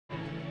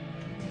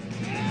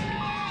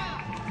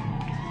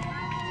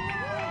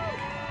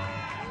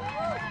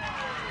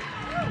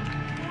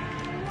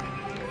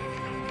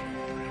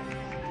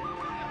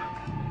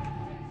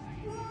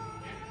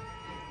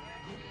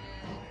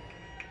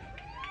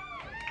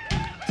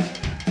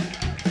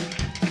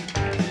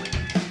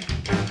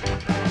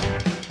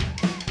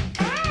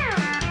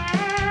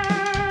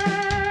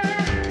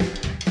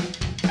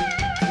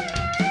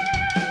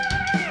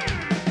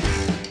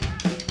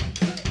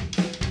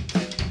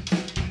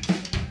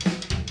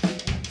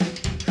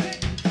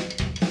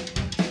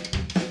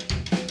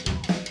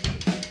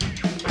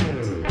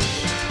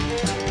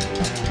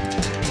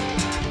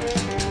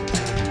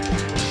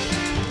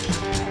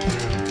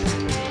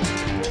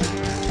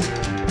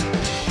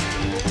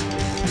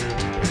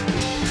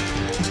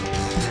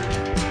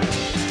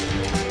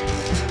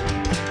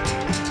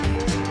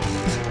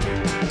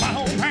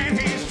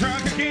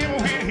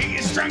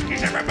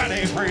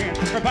praying,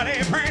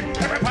 everybody praying,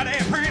 everybody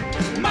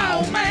praying. My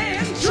old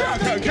man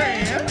drunk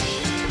again.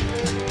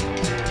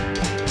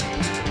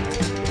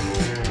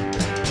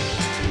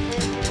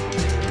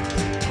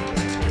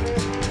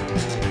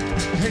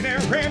 Hey there,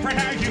 Reverend,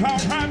 how you all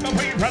right? But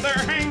we'd rather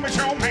hang with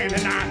your man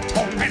tonight.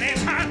 Old man and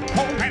hot,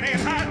 old man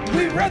and hot.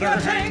 We'd rather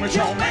hang with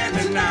your man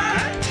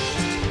tonight.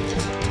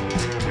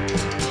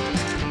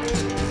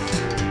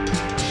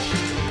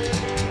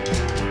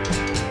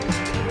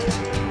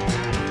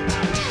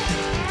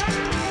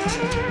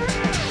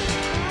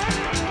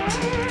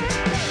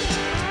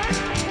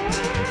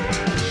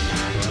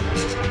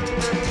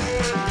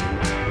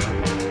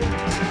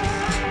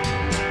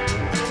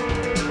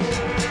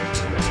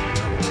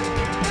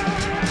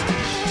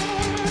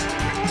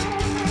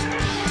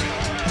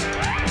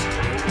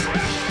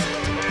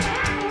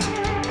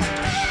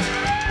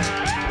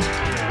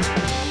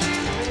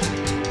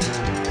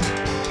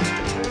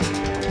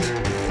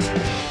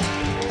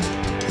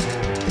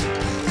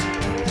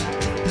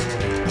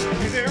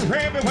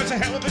 It was a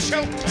hell of a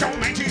show. Joe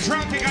man too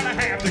drunk, you gonna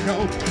have to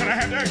go. Gonna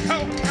have to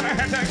go, gonna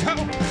have to go.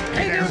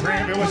 Hey there,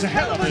 Ram, it was a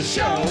hell of a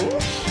show.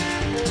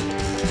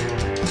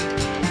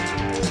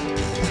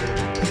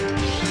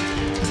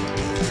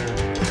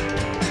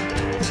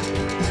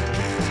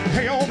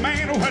 Hey old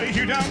man, what have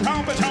you done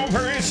wrong? But don't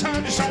worry,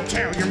 son, just don't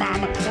tell your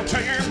mama. Don't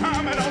tell your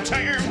mama, don't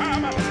tell your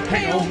mama.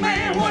 Hey old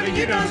man, what have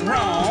you done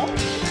wrong?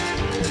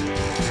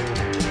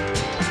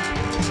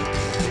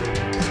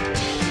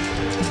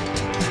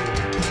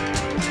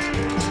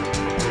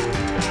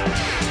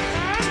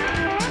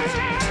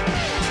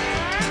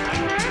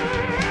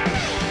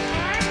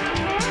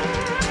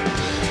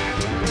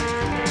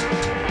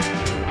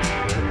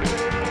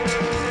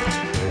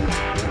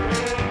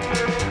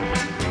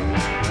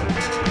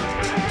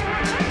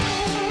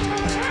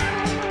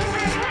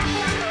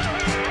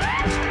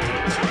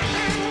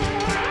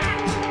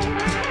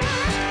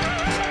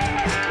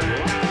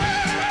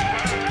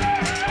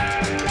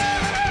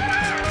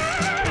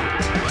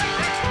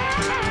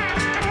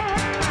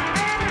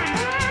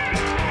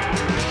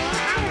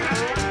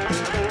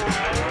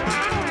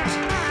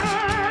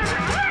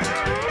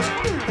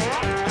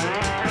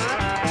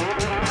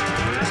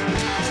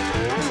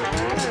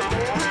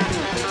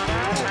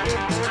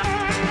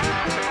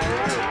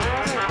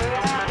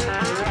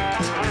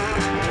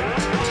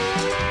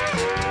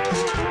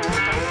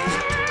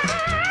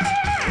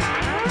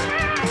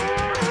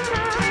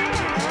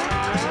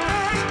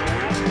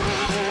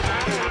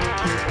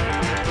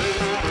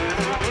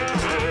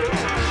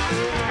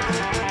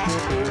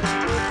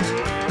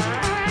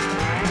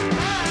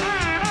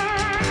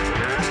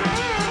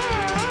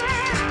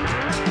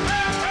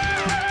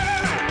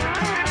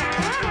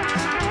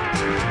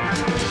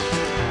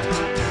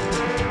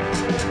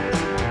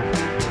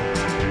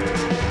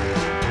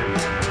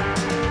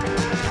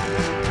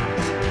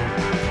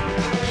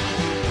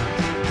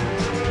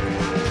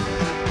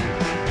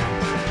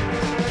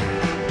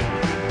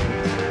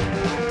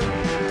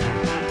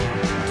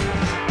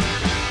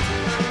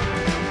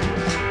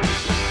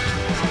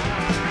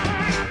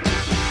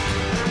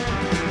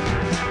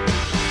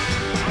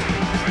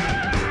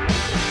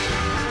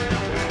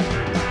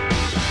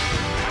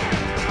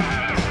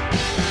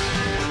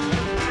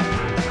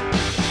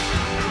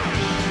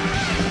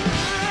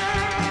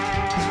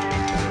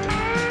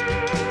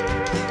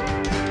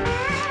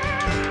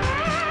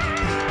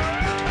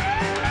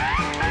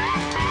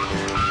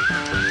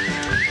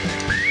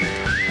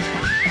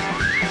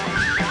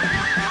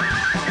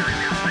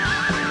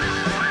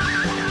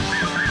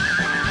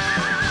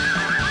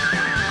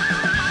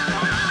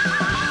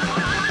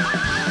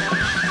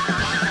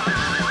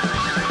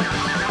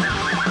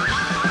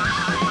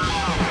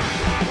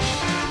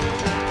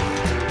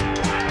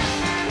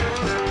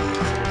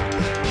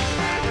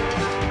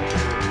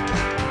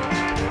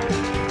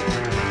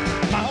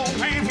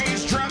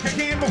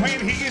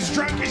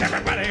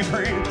 Everybody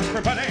praying,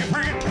 everybody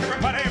praying,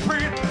 everybody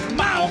praying.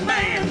 My old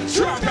man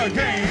drunk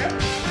again.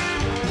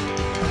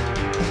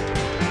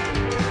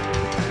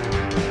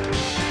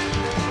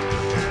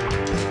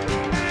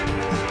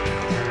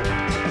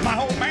 My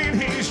old man,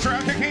 he's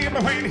drunk again,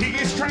 but when he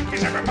is drunk,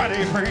 is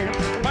everybody praying,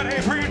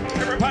 everybody praying,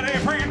 everybody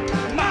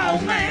praying. My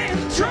old man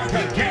drunk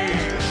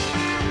again.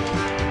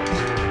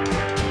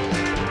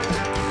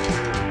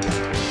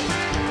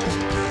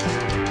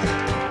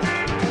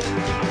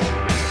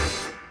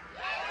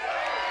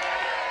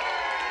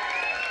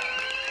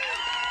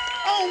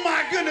 Oh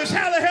my goodness,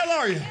 how the hell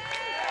are you?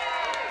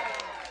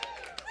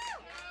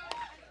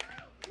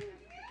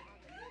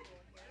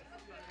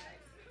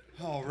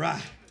 All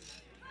right.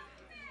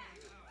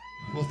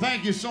 Well,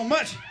 thank you so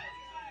much.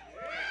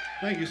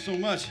 Thank you so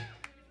much.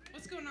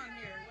 What's going on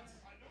here?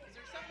 Is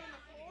there something on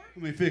the floor?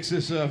 Let me fix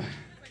this up.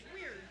 Like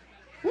weird.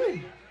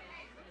 Woo.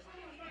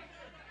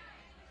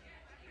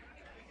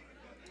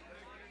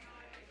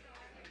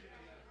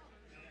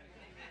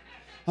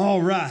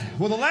 All right.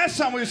 Well, the last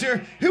time we was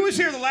here, who was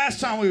here the last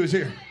time we was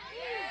here?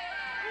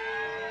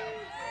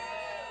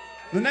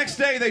 The next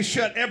day, they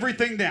shut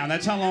everything down.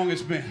 That's how long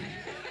it's been.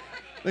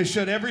 They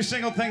shut every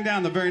single thing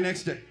down the very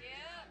next day.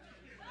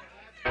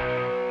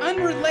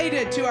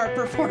 related to our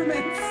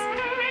performance.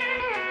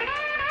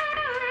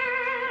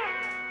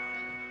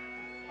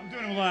 I'm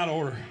doing them out of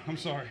order. I'm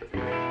sorry.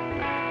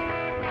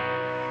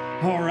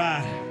 All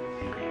right.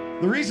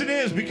 The reason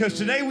is because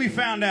today we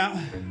found out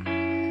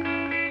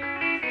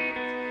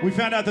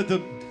that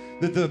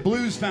the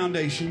Blues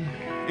Foundation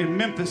in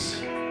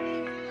Memphis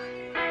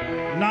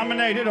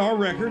nominated our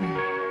record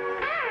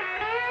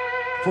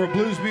for a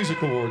Blues Music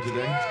Award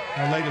today,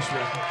 our latest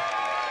record.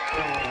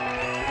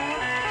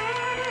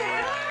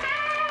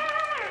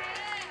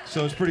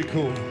 So it's pretty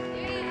cool.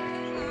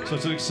 So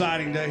it's an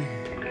exciting day.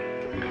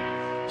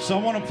 So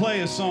I want to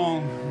play a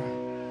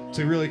song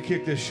to really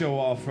kick this show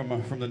off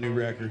from the new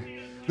record.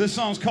 This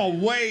song's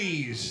called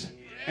Ways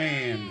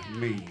and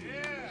Means.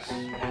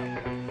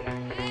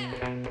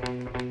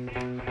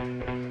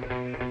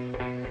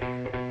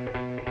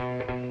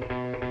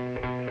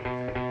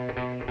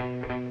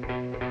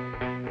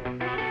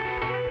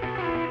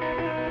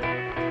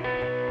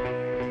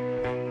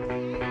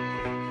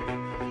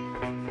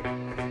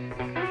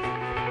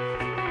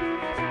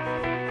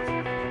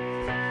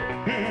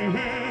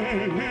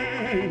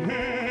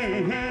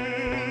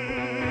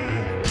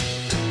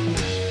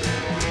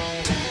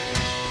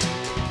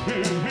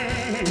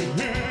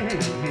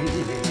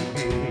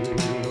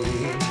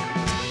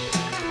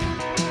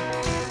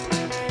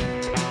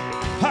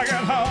 I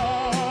got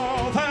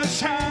all the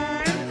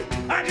shine,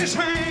 I just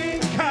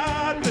ain't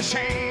got the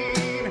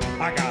sheen.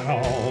 I got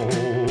all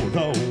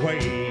the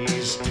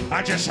ways,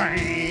 I just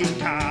ain't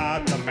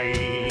got the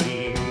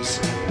means.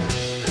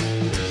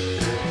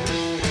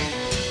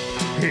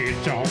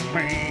 It don't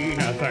mean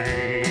a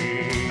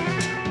thing.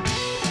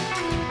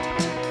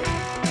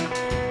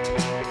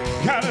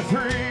 Got a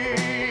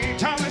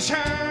 $3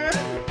 shirt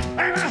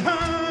and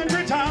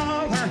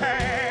 $100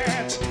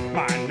 hat.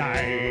 My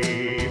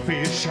knife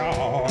is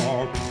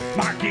sharp,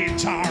 my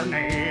guitar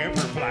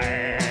never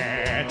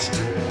flat.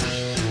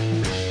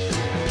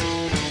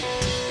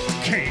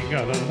 King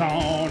of the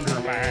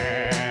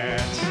laundromat.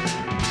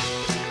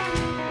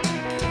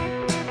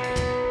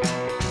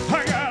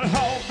 I got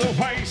all the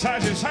ways, I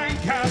just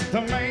ain't got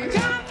the means.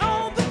 Got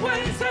all the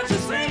ways, I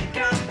just ain't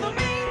got the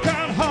means.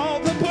 Got all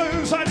the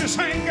blues, I just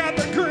ain't got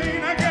the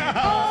green. I got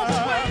all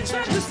the ways,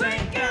 I just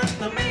ain't got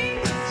the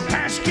means.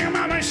 Ask your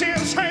mama, she'll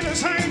say the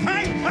same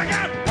thing. I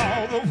got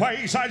all the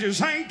ways, I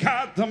just ain't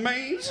got the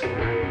means.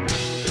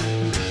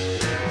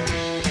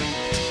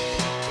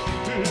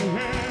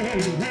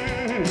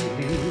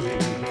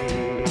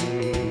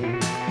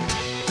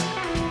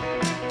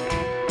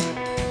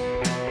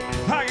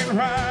 I can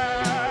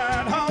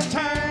ride all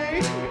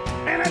day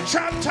in a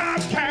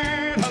drop-top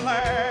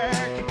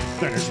Cadillac.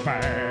 Then it's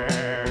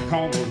back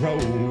on the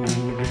road,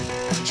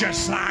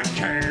 just like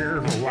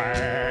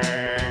Kerouac.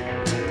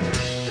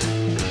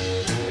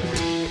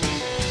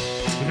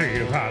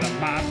 Live out of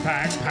my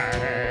backpack.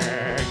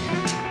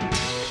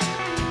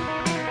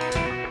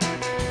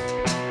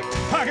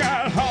 I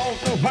got all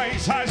the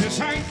ways, I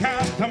just ain't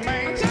got the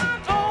means.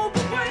 Got all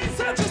the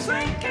ways, I just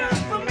ain't got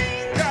the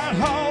means. Got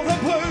all the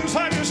blues,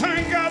 I just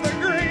ain't got the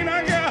green.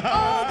 I got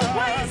all the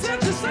ways, I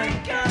just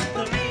ain't got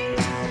the means.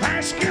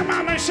 Ask your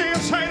mama, she'll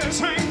say the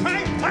same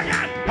thing. I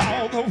got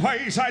all the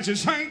ways, I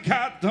just ain't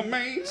got the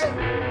means.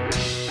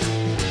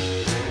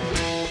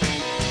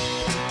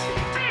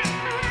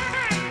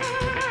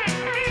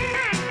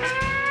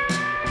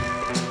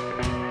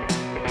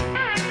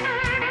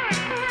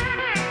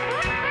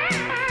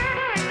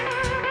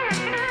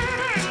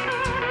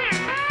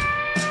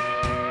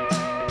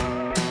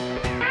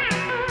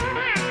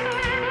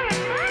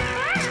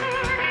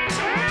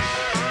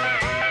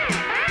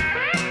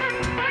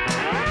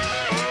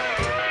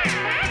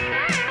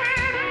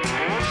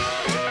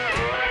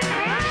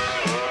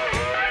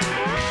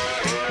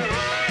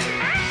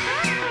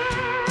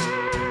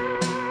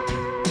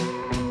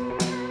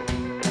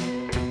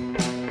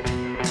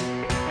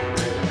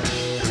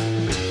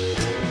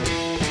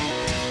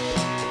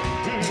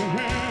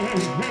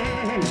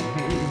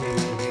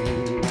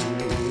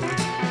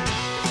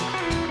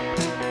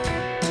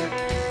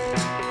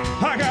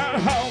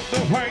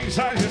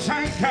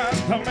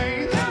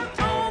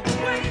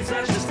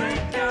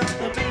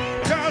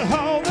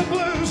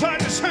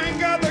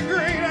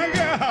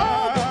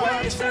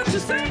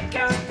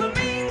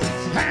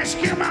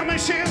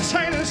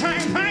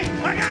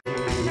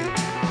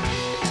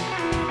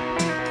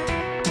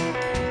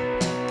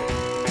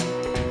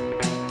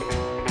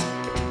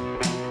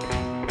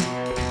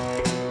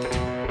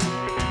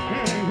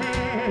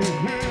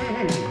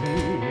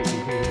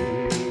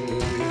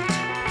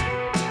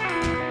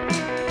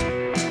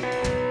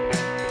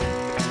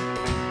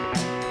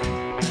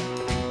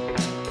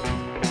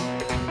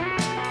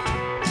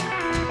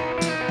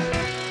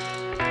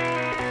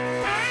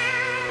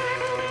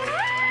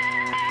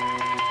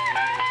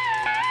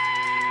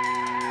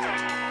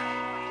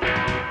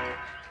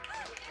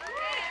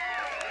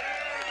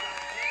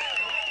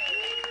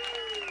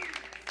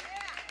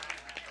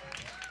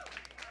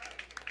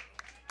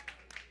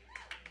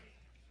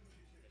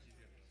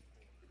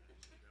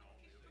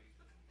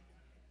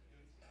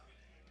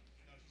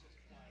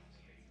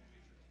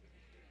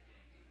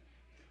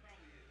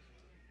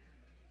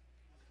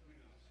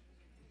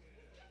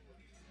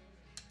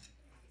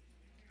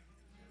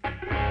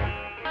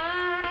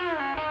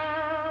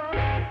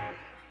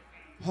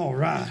 All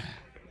right.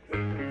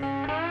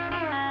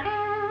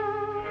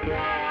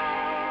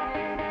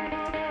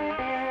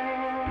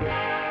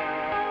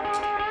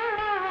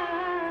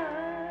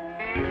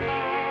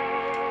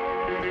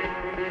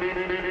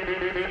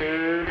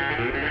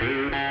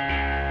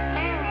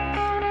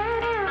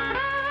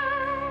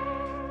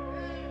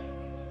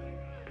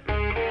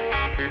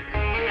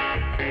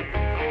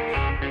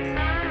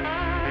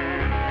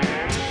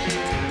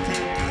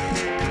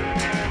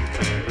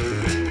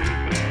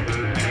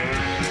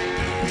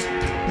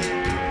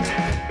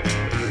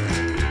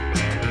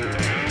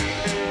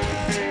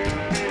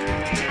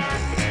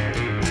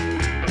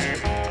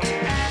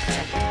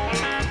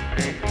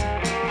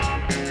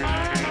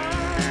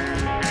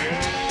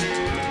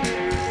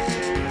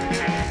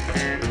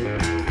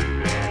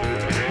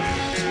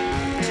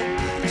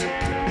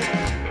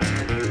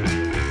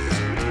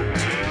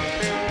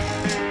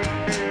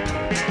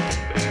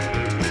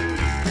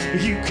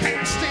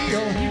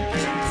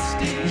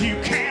 You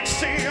can't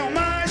steal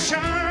my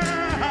shine.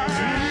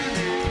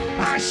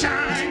 I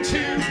shine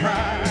too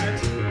bright.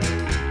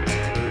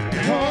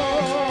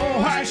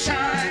 Oh, I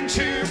shine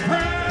too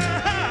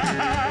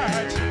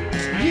bright.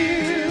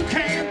 You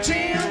can't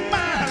dim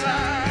my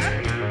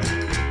light.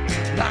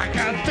 Like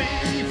a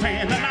thief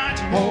in the night,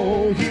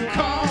 oh, you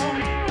come.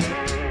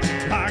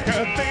 Like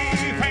a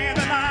thief in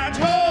the night,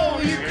 oh,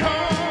 you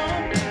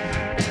come.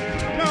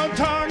 No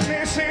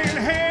darkness in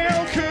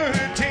hell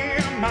could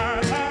dim my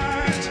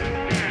light.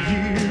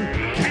 You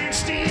can't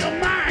steal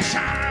my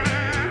shine.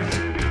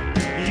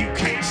 You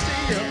can't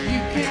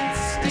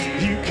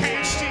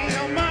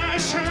steal my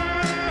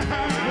shine.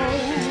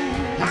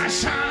 I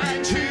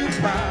shine too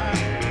bright.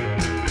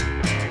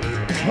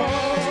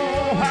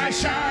 Oh, I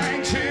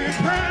shine too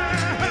bright.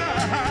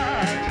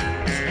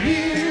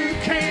 You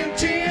can't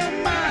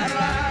dim my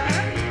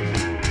light.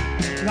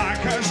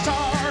 Like a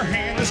star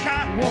in the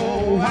sky,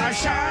 whoa, I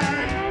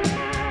shine.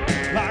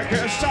 Like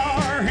a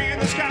star in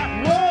the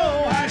sky,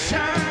 whoa, I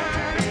shine.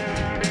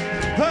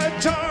 The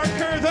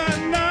darker the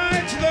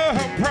night, the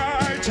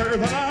brighter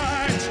the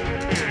light.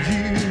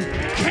 You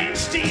can't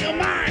steal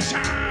my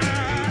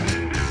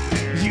shine.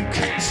 You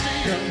can't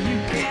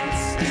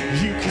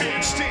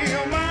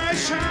steal my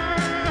shine.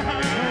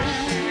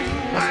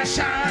 I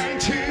shine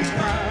too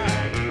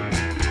bright.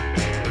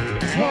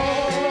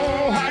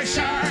 Oh, I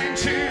shine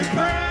too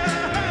bright.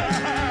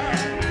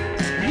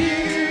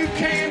 You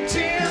can't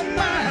dim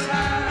my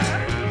light.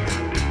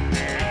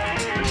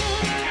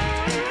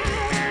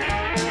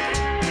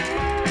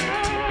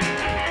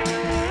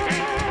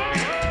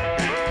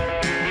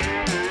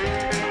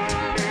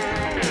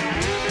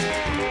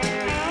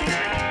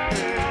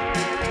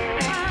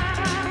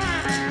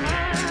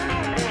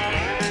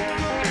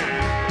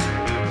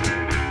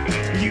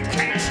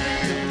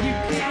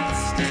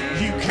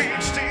 You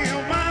can't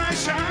steal my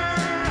shine.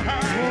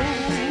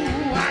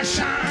 I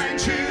shine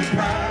too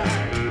bright.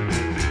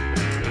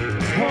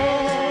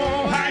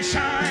 Oh, I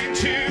shine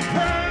too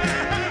bright.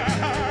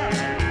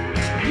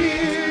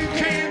 You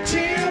can't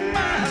dim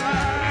my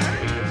light.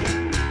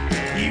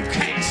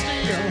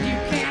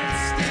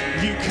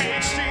 You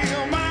can't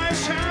steal my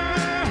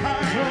shine.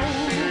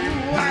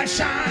 I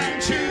shine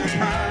too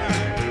bright.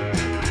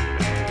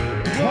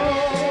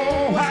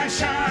 Oh, I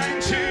shine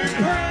too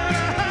bright.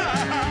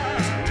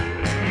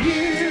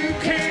 You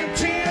can't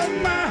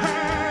dim my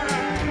light.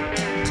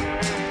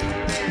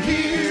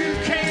 You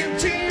can't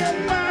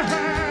dim my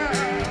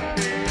light.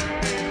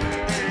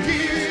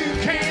 You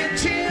can't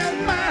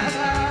dim my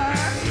light.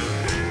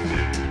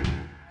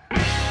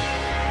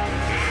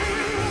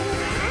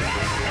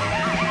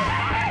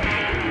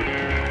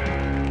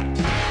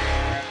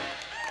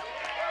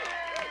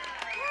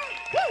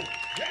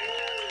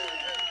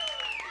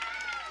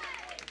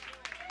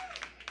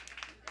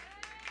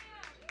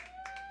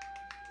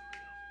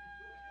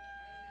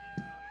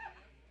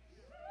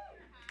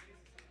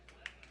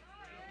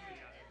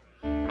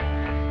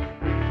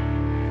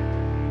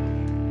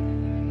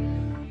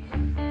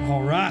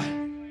 All right.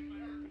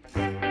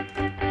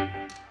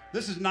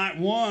 This is night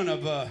one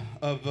of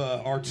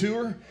our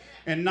tour,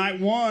 and night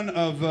one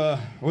of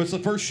what's the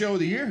first show of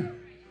the year?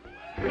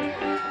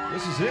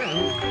 This is it.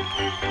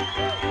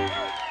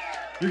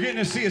 You're getting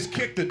to see us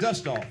kick the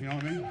dust off. You know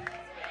what I mean?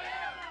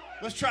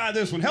 Let's try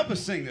this one. Help us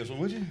sing this one,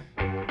 would you?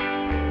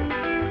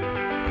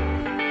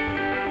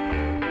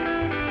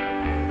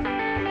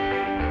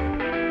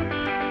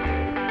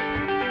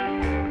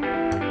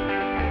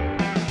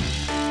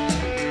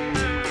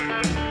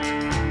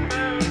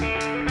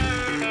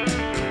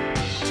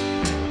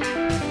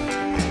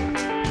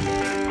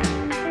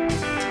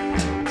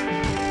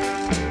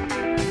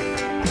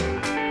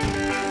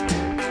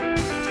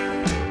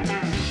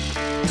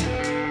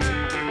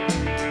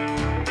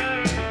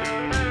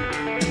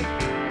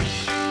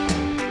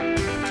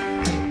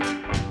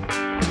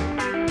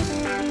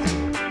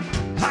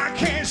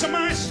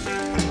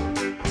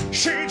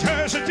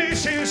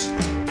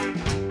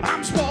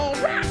 I'm spoiled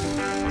right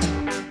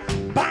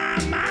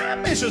by my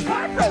missus,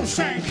 by rose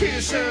and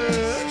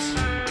kisses.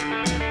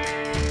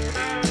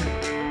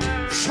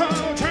 So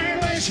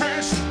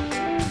delicious.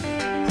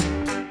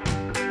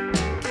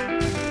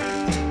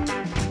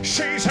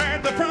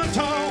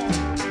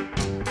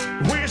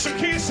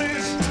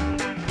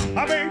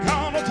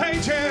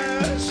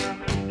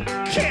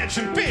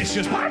 catching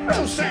fishes, pot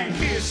roast and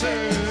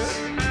kisses.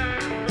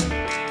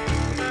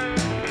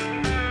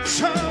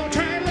 So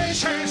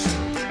delicious.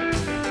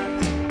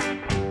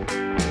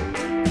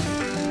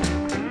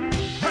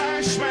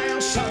 I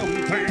smell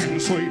something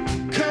sweet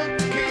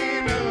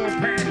cooking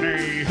up in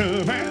the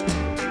oven.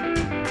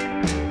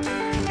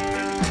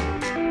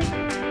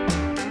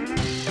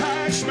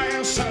 I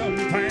smell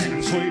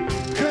something sweet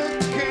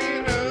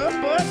cooking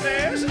up, but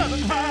there's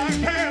nothing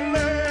like that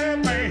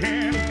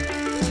loving.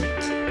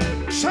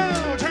 So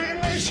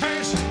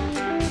delicious.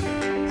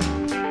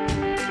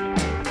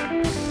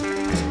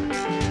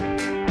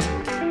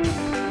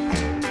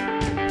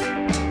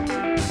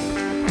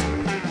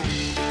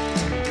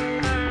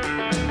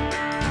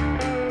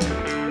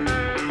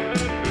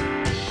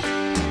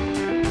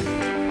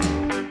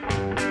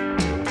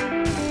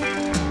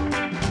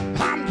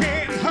 I'm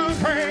getting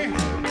hungry,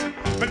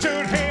 but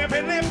doing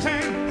heavy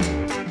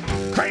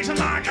lifting, crazy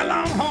like a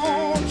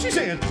longhorn. She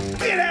said,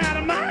 get out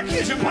of my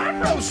kitchen,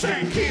 pot roast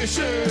and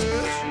kisses.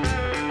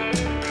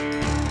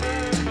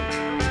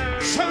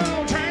 So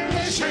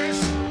delicious.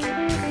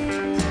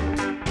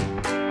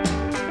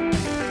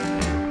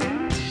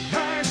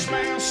 I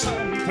smell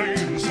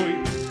something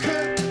sweet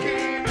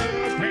cooking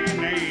up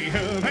in the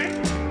oven.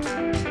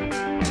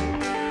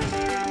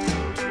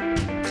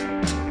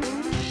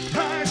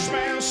 I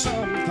smell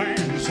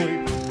something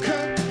sweet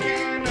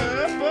cooking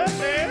up, but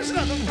there's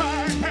nothing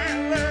like that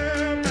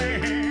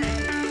loving.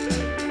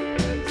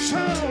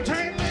 So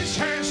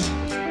delicious.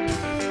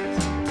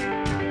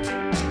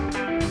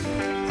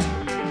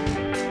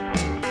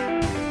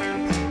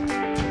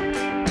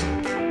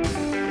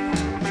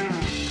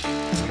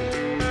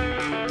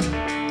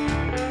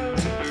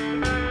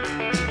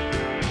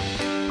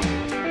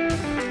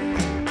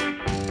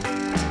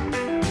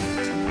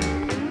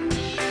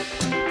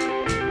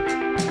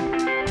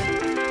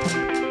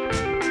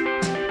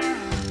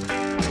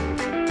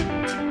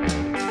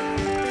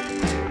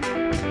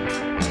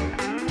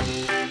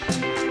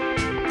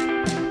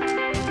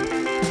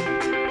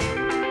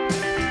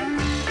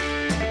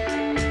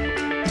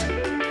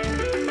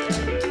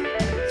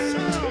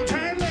 So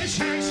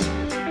delicious.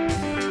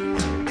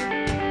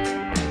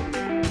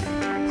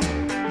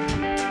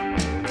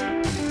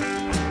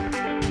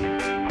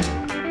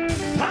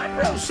 Pot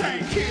roast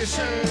and kisses.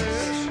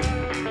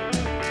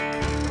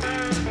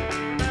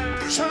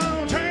 So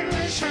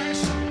delicious.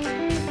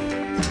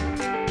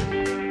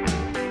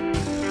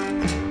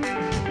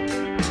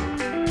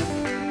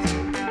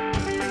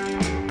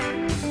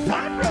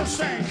 Pot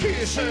roast and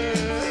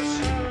kisses.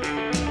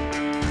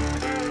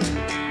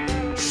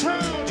 So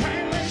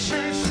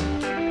delicious.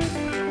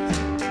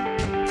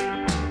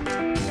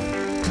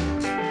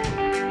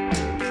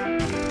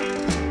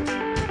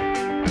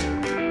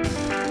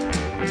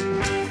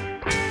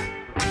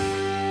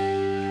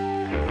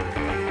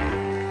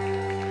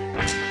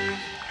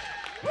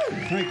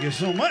 Thank you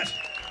so much.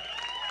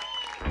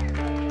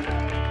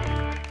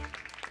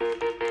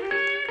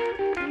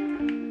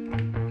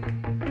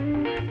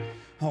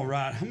 All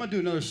right, I'm gonna do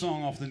another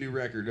song off the new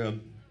record.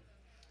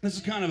 This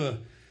is kind of a,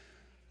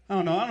 I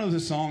don't know if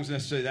this song's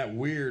necessarily that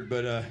weird,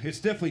 but it's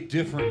definitely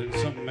different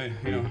than something,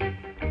 you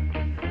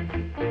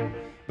know.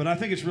 But I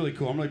think it's really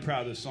cool. I'm really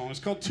proud of this song. It's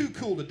called Too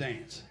Cool to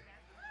Dance.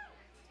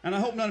 And I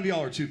hope none of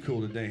y'all are too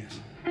cool to dance.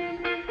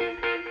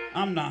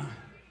 I'm not.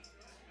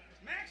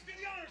 Max, do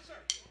the honors, sir.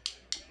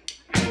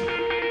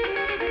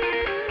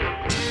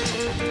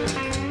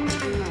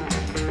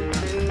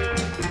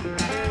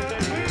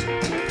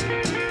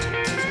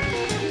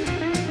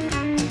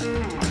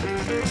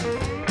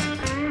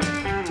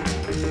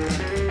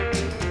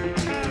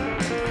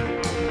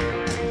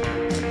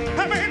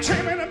 I've been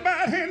dreaming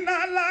about him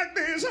not like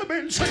this. I've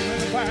been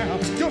dreaming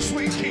about your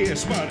sweet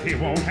kiss, but he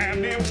won't have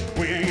them.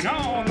 We ain't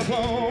on the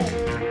floor.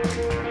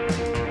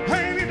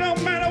 And it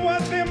don't matter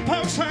what them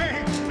folks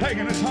say. They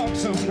gonna talk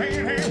so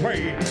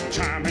anyway.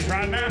 Time is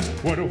right now.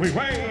 What are we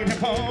waiting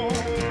for?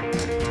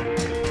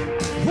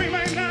 We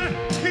may not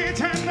get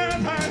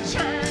another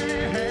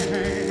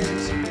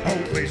chance.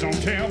 Oh, please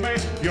don't tell me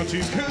you're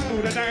too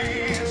cool to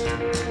dance.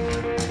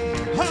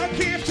 Our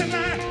gift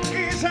tonight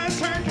is a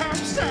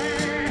circumstance.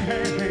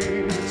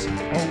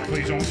 Oh,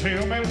 please don't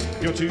tell me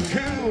you're too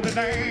cool to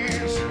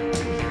dance.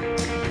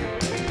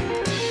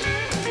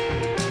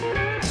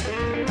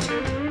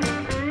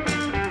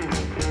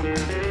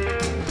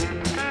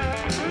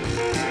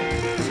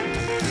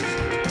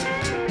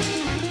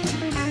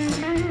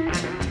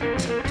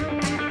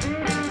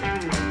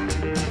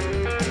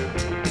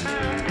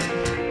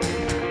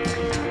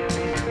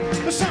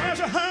 The stars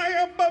are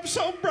high above,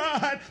 so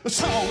bright. The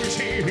song is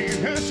here,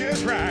 it's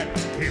just right.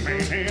 It may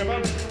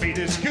never be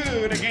this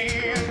good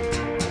again.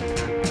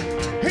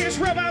 He's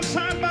rough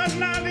outside, but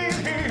not in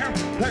here.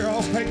 They're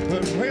all fake,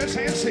 but we're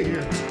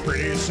sincere.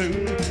 Pretty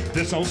soon,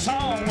 this old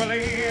song will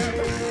end.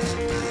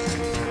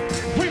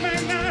 We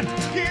may not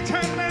get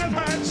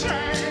another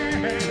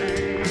chance.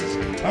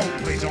 Oh,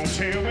 please don't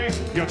tell me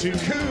you're too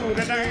cool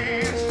to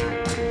dance.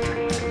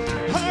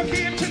 Our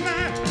gift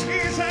tonight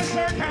is a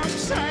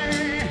circumstance.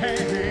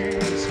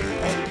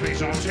 Oh, please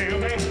don't tell me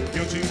me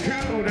you're too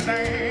cool to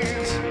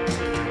dance.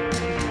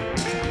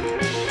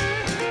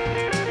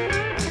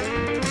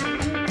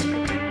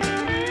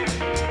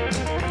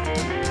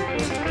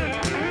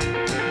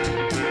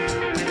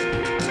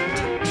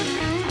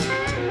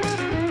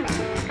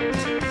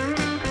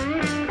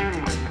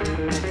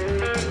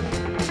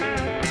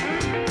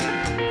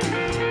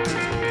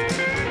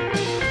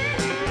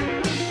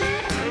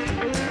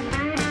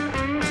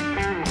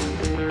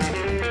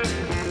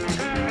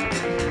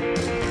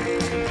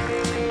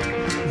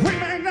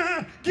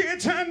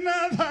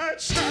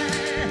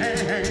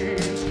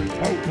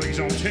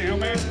 Tell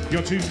me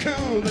you're too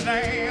cool to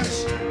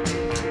dance.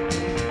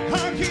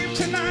 I'll keep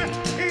tonight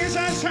is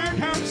a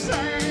circumstance.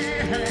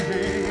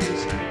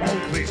 Oh,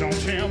 please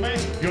don't tell me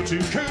you're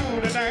too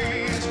cool to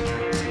dance.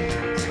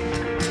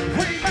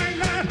 We may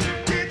not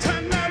get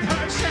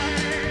another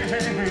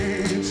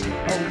chance.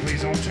 Oh,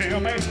 please don't tell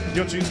me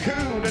you're too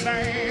cool to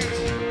dance.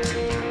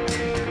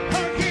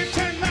 I'll keep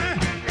tonight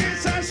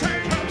is a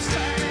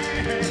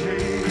circumstance.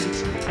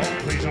 Oh,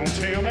 please don't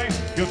tell me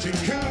you're too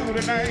cool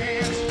to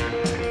dance.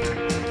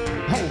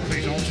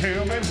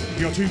 Tell me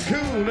you're too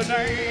cool to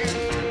dance.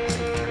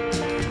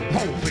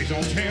 Oh, please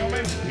don't tell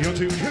me you're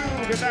too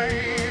cool to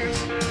dance.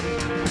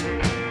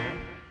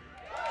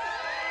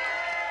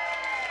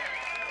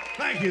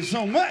 Thank you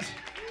so much.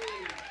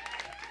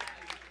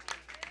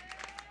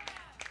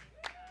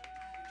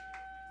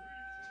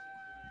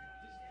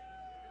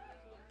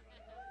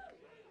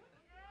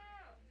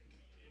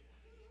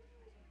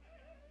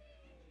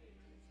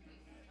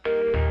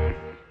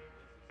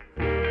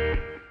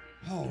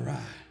 All right.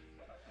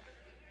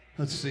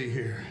 Let's see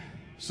here.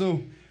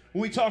 So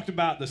when we talked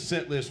about the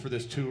set list for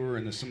this tour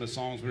and some of the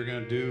songs we were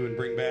going to do and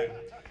bring back,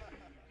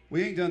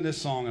 we ain't done this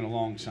song in a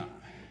long time.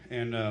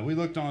 And we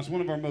looked on, it's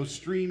one of our most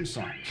streamed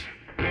songs.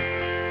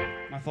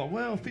 And I thought,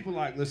 well, if people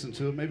like listening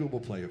to it, maybe we'll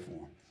play it for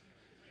them.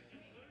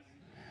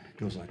 It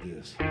goes like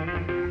this.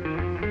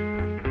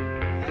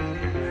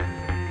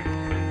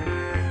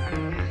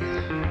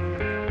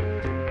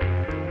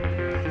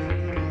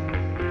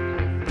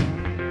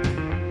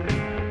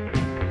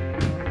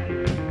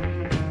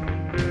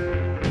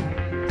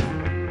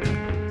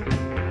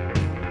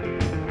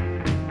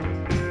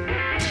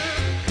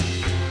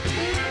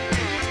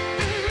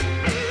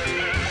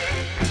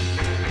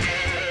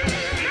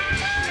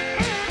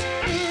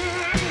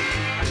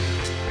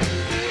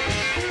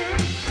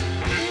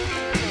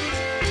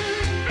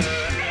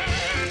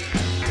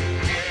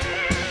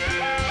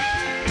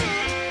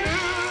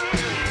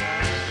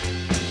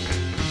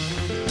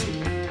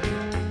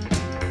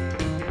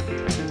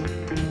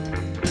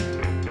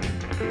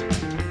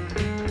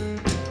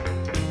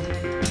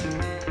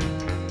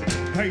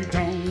 They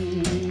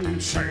don't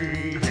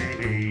say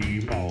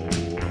anymore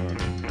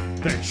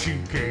that you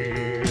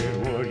get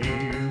what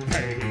you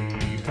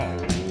pay for.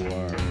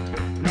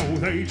 No,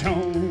 they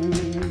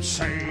don't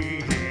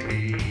say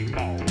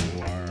anymore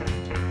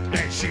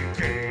that you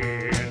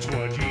get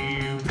what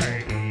you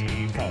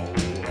pay for.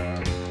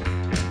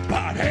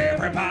 But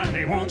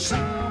everybody wants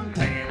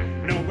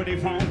something, nobody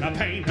wanna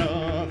pay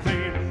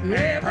nothing.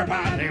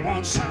 Everybody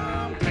wants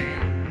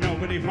something,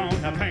 nobody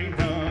wanna pay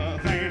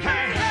nothing.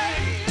 Hey, hey!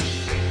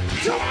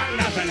 Don't want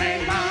nothing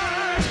ain't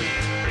mine.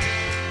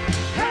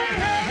 Hey,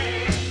 hey,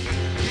 hey.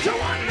 Don't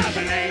want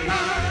nothing ain't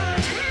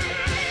mine.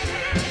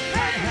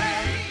 Hey,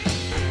 hey.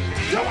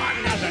 Don't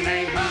want nothing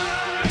ain't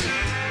mine.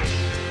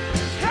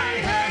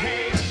 Hey, hey,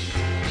 hey.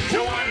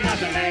 Don't want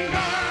nothing ain't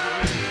mine.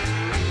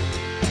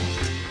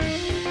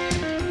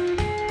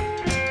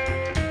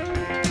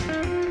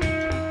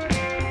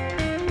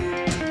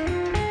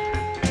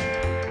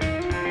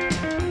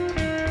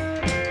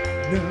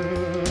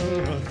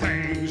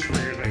 Nothing's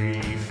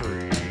really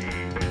free.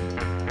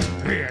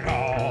 It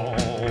all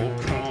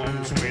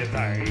comes with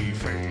a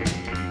fee.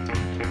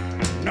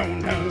 No,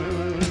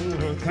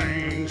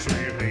 nothing's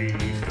really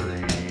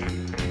free.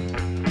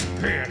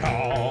 It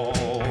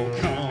all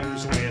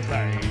comes with a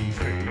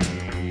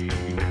fee.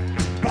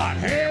 But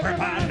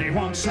everybody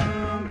wants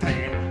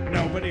something,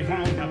 nobody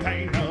wanna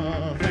pay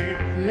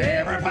nothing.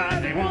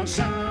 Everybody wants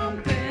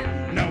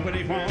something,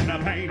 nobody wanna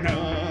pay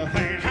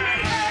nothing. Hey,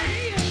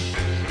 hey,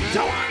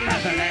 don't want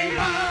nothing ain't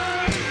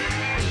mine.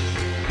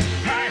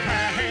 Hey,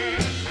 hey,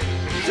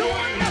 don't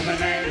want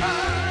nothing ain't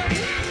mine.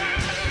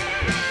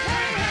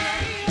 Hey, hey,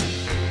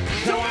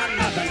 don't want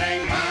nothing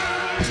ain't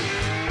mine.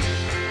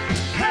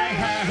 Hey,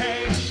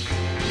 hey,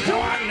 don't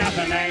want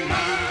nothing ain't mine.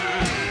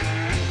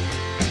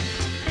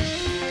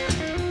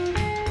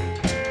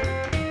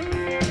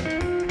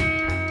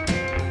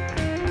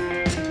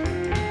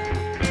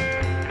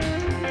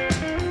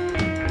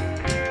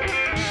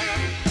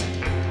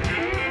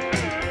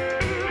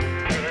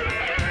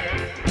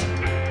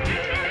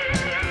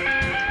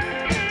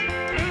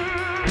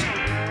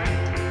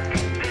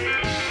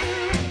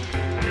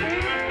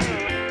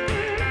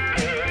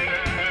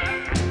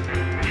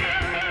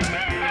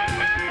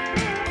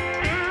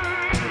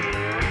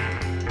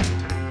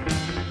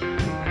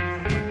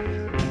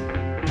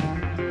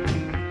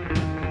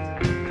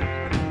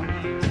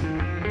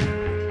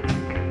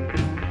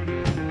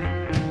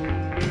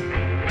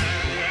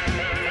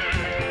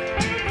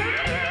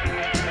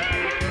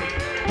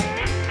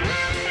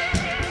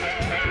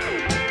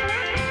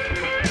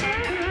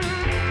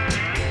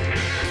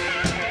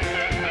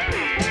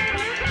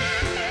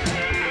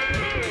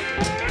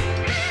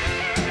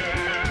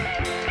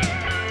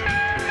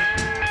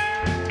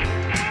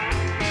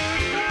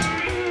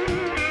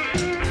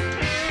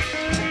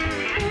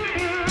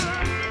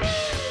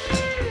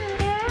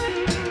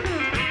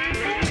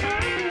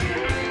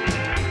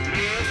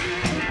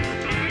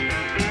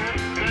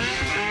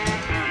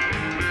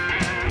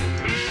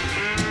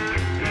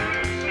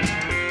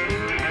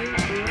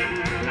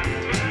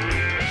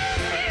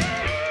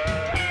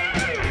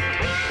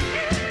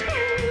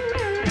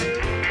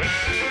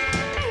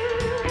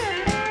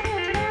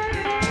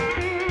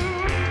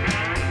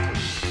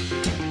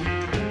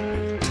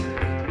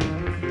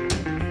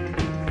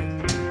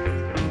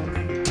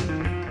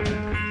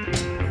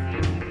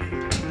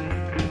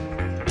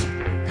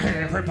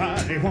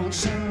 Everybody wants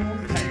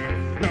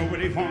something.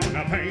 Nobody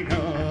wanna pay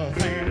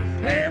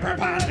nothing.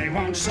 Everybody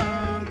wants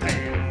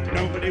something.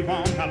 Nobody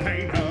wanna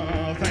pay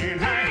nothing.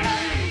 Hey,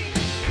 hey,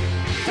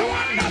 don't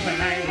want nothing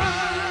ain't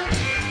mine.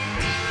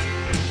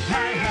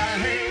 Hey,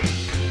 hey,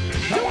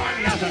 don't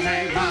want nothing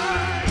ain't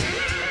mine.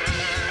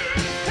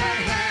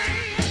 Hey,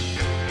 hey,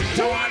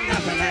 don't want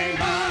nothing ain't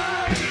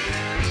mine.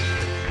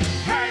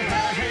 Hey,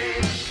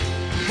 hey,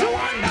 don't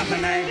want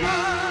nothing ain't mine.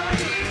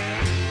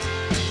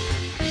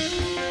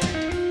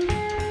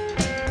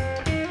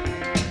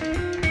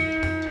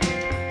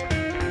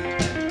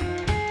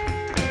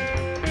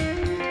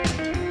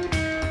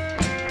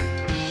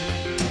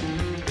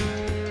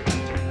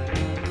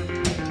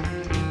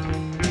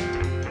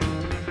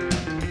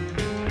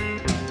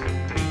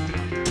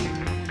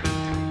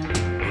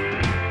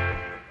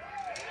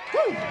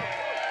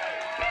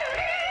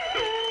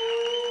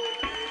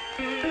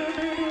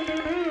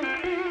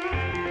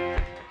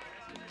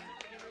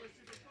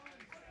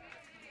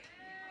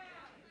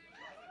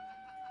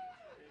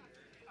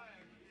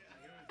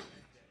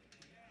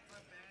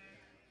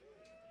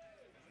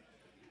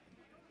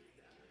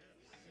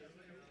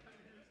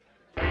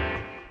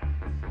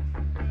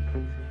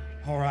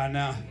 All right,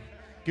 now,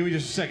 give me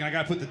just a second. I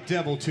gotta put the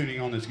devil tuning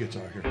on this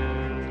guitar here.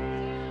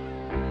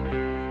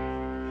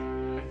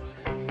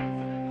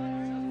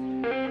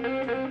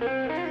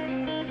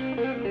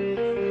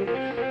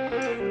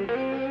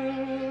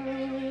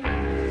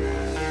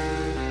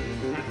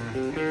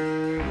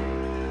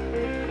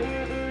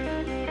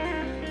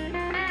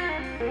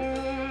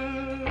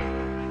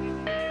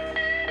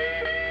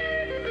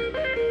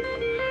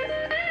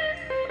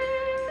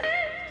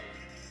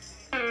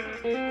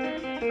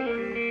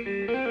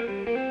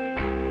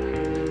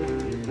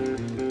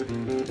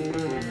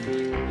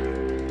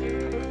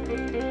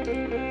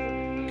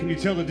 Can you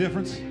tell the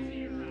difference?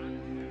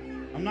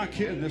 I'm not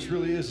kidding. This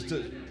really is.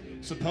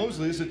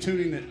 Supposedly, it's a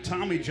tuning that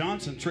Tommy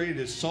Johnson traded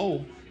his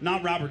soul.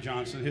 Not Robert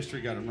Johnson.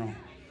 History got him wrong.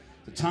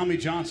 But Tommy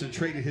Johnson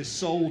traded his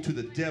soul to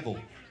the devil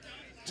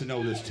to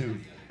know this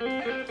tune.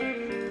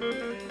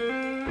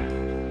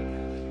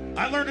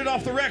 I learned it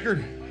off the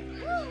record.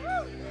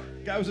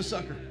 Guy was a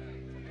sucker.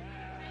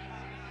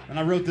 And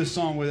I wrote this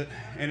song with it,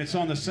 and it's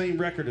on the same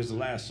record as the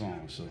last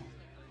song. So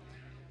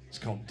it's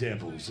called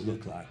Devils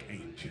Look Like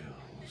Angels.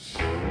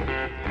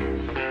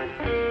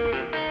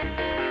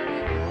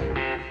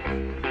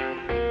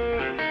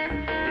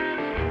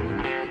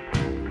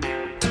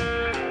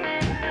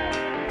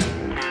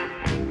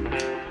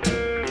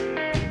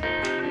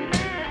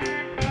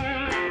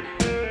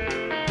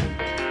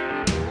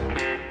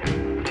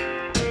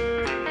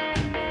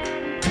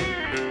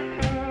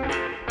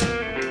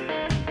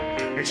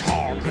 It's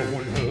hard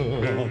going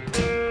up.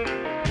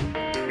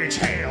 It's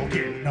hell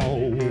getting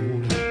old.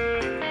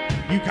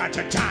 You got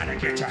to die to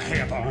get to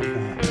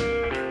heaven.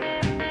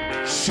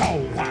 So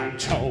I'm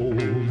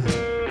told.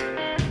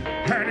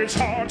 And it's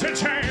hard to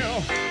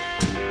tell.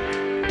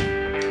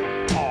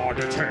 Hard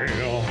to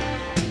tell.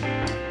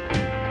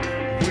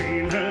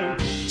 When the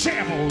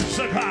devils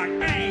look like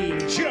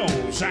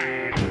angels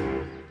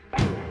and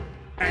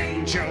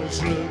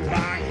angels look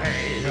like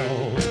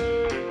hell.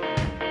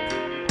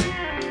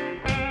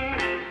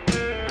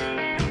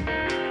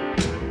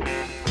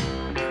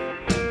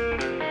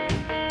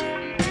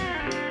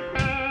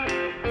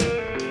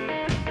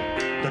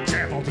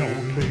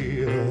 Don't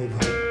live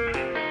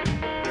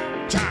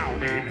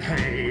down in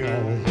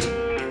hell.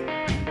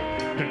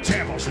 The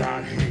devil's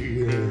right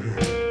here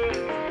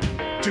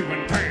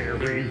doing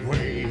very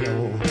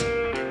well.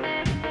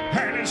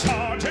 And it's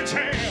hard to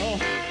tell.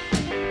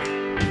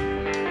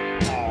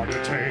 Hard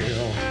to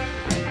tell.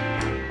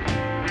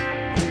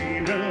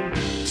 When the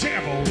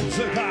devils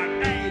look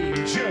like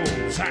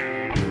angels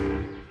and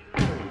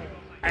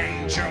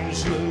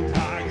angels look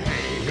like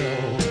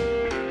hell.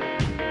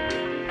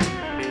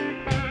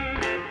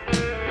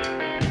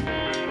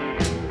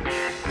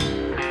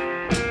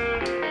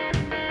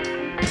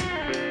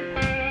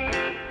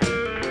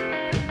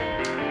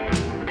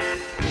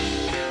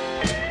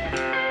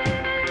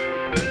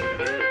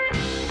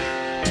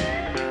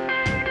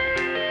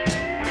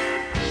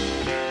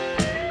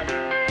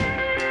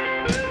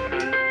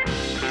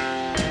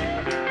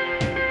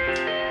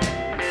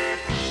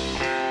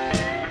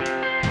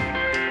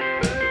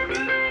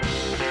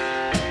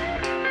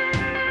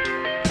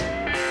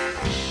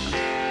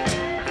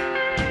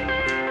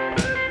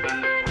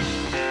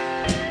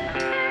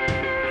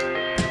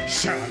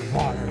 Selling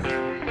water,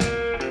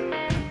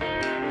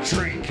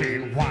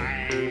 drinking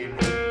wine.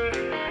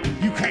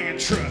 You can't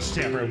trust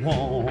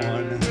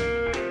everyone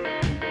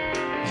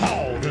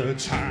all the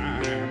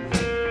time.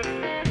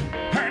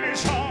 And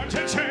it's hard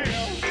to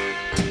tell.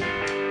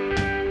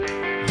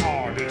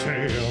 Hard to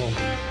tell.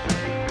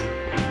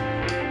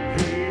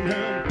 When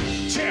the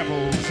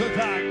devils look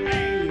like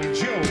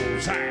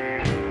angels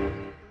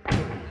and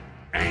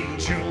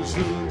angels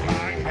look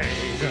like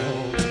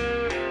hell.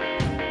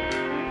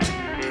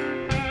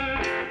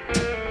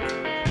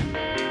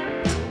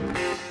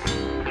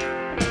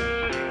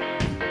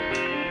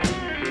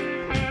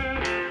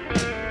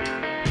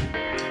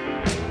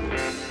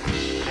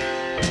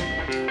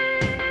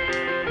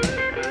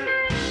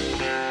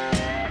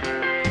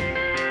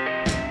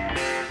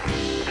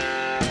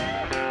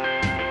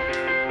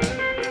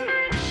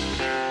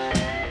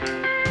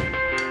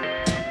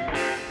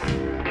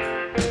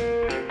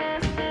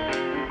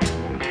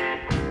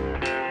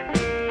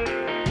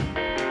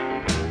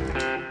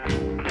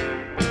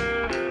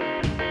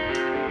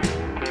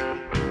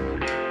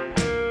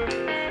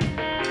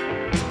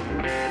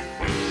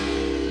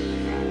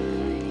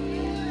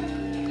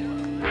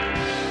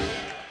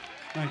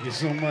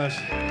 so much.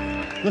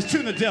 Let's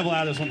tune the devil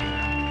out of this one.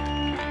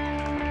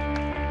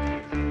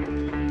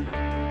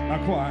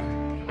 Not quite.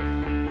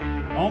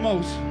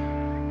 Almost.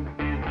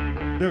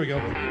 There we go.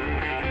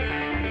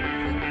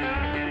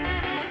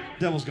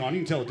 Devil's gone.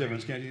 You can tell the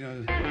difference, can't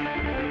you?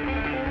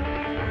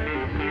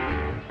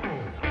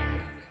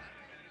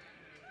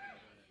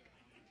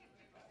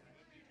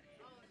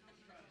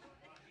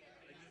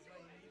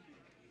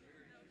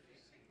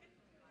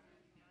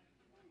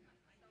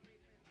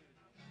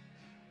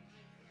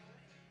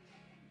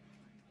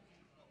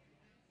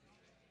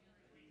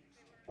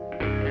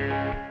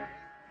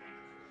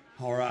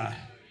 All right.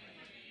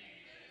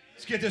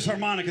 Let's get this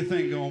harmonica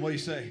thing going. What do you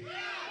say?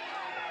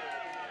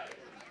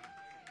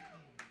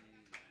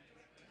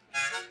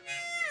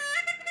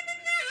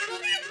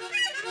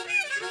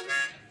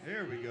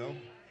 There we go.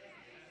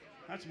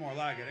 That's more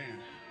like it, ain't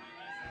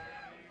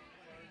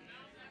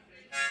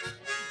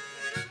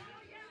it?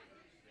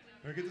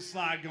 Better get the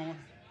slide going.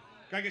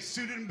 Gotta get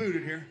suited and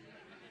booted here.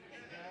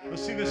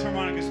 Let's see if this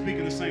harmonica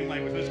speaking the same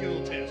language. Let's get a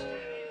little test.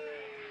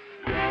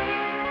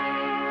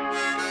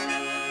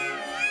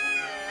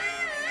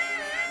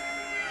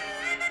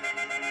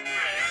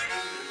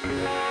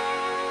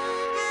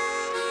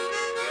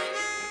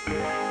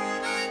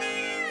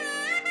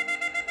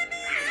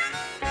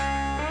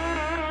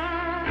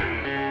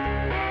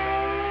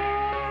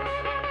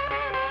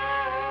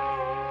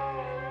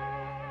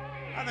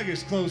 I think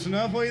it's close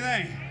enough. What do you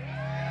think?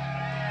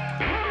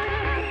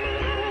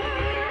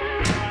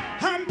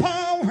 I'm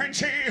pouring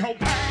chill pain.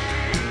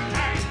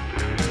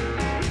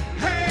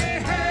 Hey,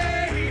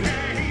 hey,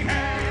 hey,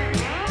 hey.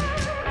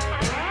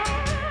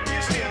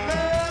 You still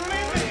love me,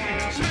 baby.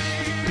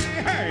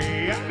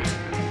 Hey,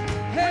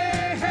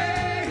 hey,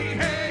 hey,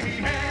 hey,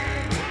 hey.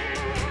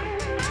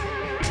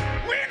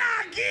 When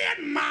I get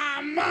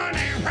my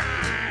money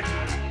right,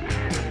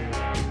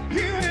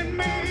 you and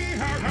me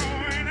are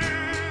going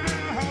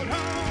out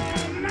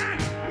all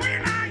night.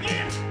 When I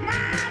get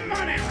my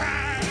money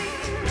right,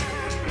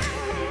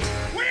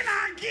 when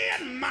I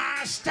get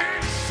my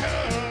stacks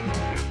up,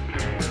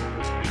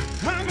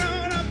 I'm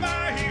gonna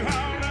buy you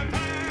all the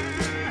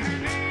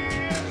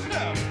finest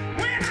stuff.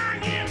 When I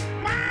get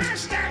my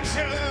stacks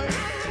up,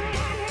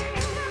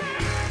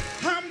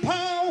 I'm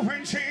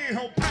pouring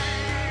chill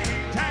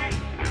paint.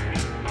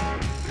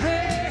 Hey,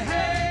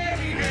 hey,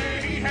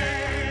 hey,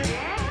 hey.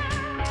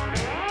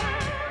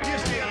 You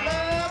still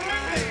love me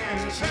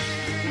then, say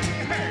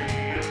hey.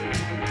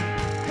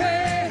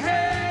 Hey,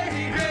 hey,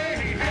 hey,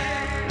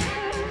 hey.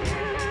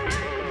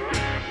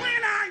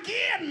 When I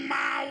get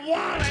my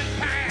wallet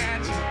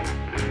patch,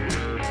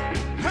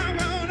 I'm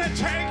gonna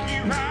take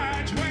you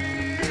right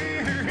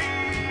where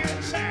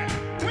it's at.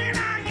 When I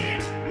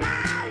get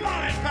my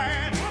wallet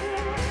patch,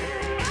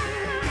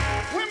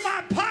 when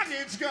my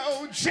pockets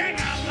go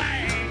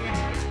jing-a-lang,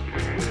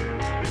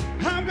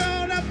 I'm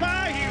gonna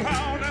buy you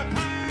all the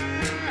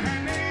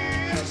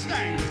finest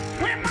thing.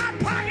 When my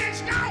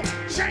pockets go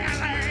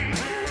jing-a-lang,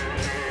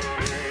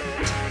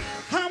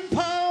 I'm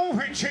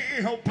pouring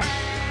chill paint.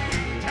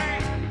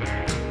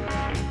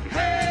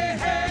 Hey,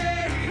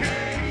 hey,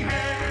 hey,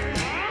 hey.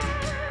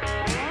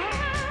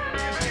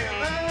 You still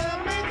love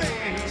me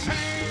then,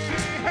 say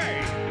hey.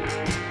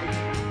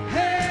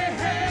 Hey,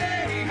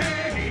 hey,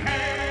 hey,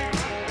 hey.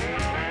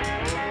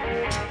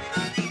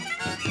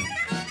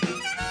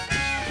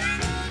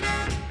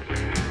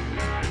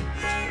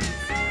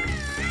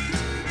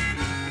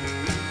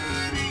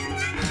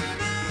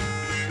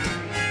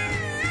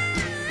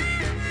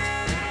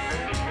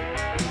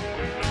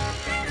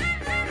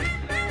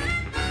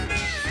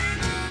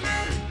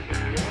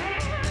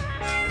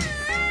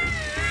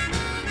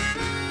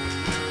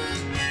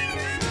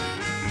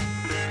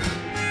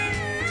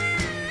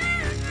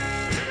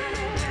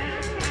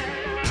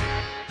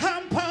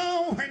 I'm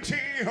pouring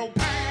chill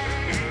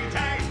paint.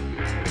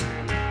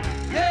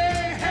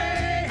 Hey,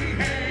 hey,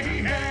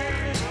 hey,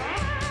 hey.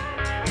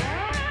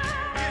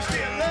 You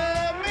still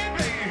love me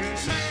then,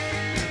 say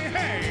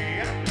hey.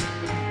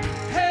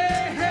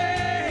 Hey,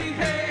 hey,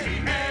 hey,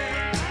 hey.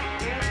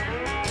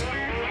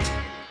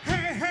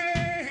 Hey,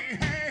 hey,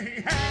 hey,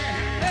 hey.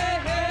 Hey,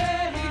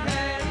 hey, hey,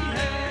 hey.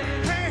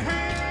 Hey,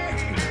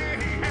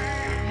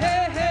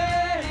 hey,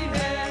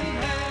 hey, hey.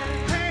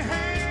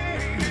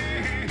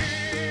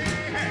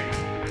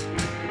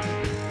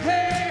 Hey,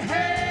 hey, hey,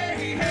 hey.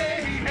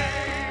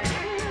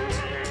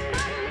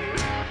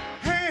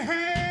 Hey,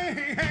 hey,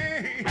 hey, hey.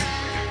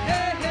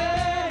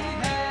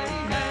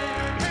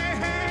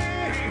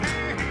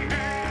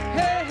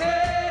 Hey, hey, hey, hey.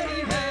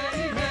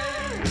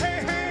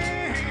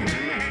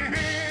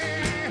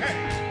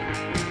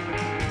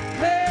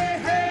 Hey,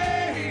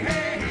 hey,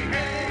 hey,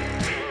 hey.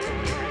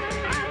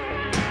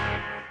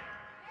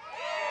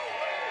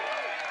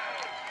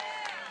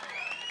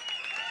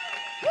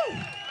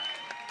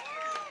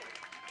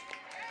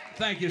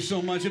 Thank you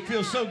so much. It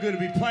feels so good to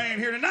be playing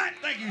here tonight.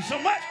 Thank you so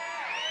much.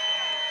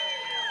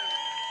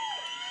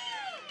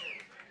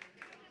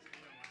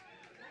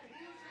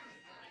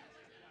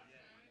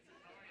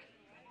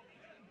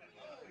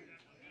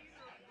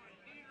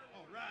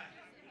 All right.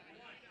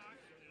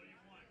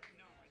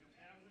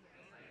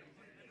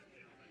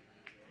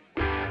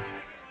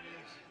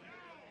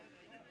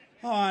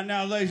 All right,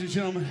 now, ladies and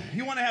gentlemen,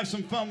 you want to have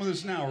some fun with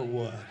us now or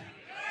what?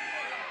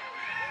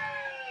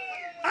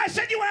 I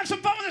said you want to have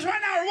some fun with us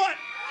right now or what?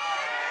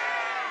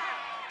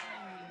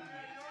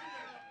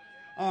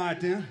 All right,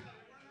 then.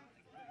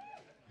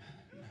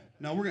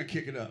 No, we're going to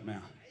kick it up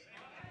now.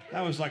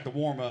 That was like the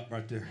warm-up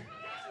right there.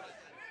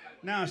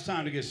 Now it's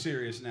time to get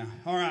serious now.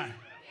 All right.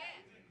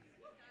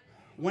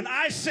 When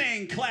I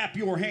sing clap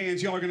your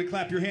hands, y'all are going to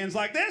clap your hands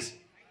like this.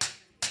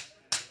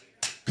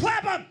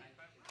 Clap them!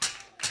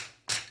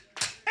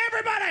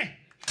 Everybody!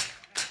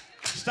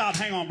 Stop,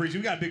 hang on, Breezy.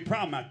 We got a big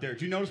problem out there.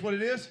 Do you notice what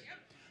it is?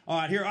 All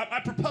right, here, I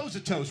propose a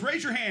toast.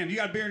 Raise your hand. You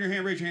got a beer in your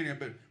hand, raise your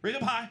hand. Raise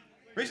it up high.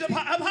 Raise it up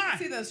high, up high.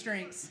 See those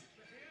drinks.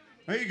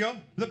 There you go.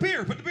 The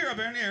beer, put the beer up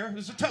there in the air.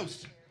 This is a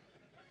toast.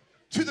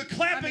 To the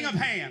clapping of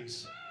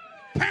hands.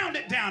 Pound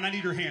it down. I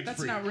need your hands That's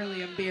free. not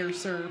really a beer,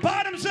 sir.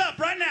 Bottoms up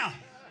right now.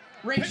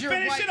 Raise your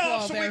Finish white it off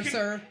claw so there, we can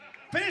sir.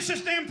 finish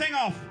this damn thing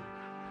off.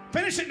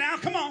 Finish it now.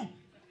 Come on.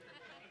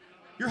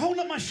 You're holding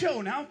up my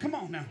show now. Come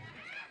on now.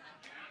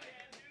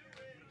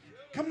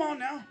 Come on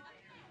now.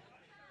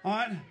 All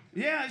right.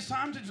 Yeah, it's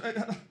time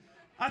to.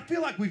 I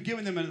feel like we've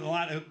given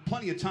them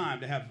plenty of time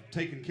to have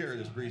taken care of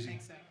this, Breezy. I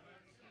think so.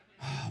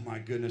 Oh my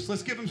goodness.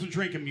 Let's give them some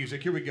drinking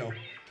music. Here we go.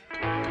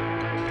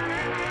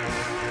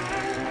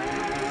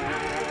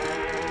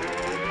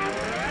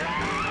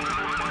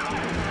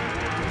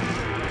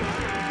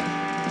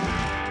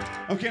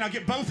 Okay, now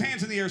get both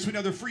hands in the air so we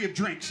know they're free of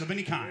drinks of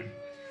any kind.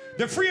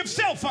 They're free of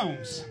cell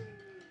phones.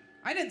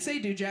 I didn't say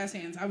do jazz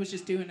hands. I was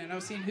just doing it. I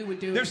was seeing who would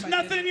do it. There's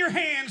nothing in your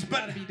hands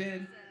but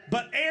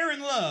air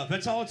and love.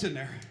 That's all that's in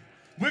there.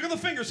 Wiggle the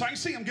fingers so I can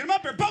see them. Get them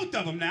up there, both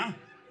of them now.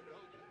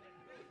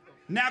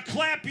 Now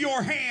clap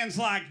your hands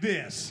like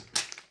this.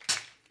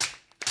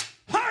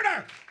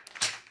 Harder!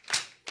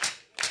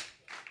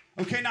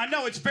 Okay, now I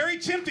know it's very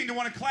tempting to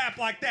want to clap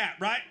like that,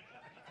 right?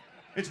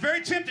 It's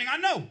very tempting, I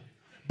know.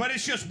 But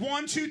it's just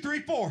 1, 2, 3,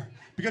 4.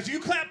 Because if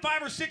you clap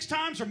 5 or 6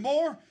 times or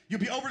more,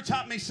 you'll be over the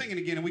top of me singing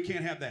again, and we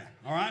can't have that,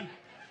 all right?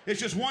 It's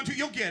just 1, 2,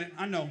 you'll get it,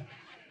 I know.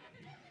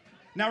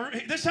 Now,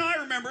 this is how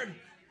I remember it.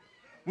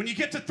 When you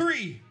get to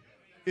 3,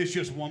 it's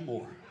just 1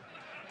 more.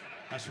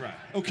 That's right.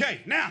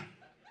 Okay, now,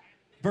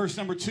 verse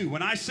number 2.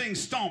 When I sing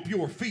stomp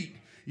your feet,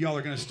 y'all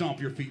are going to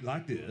stomp your feet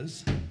like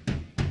this.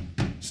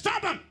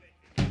 Stomp them!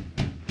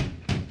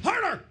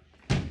 Harder!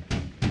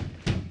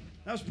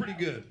 That was pretty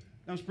good.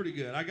 That was pretty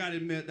good. I got to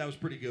admit, that was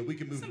pretty good. We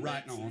can move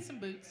right on some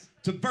boots.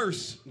 to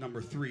verse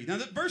number 3. Now,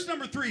 verse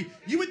number 3,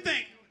 you would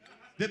think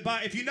that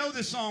if you know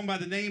this song by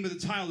the name of the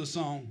title of the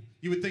song,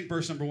 you would think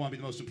verse number 1 would be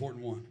the most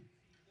important one.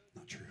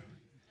 Not true.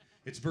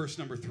 It's verse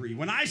number 3.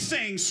 When I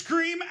sing,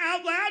 scream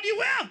out loud, you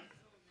will.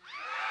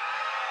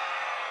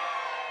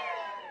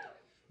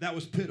 That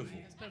was pitiful.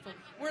 It's pitiful.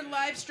 We're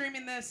live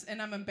streaming this, and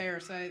I'm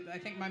embarrassed. I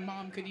think my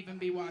mom could even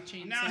be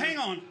watching. Now, hang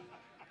on.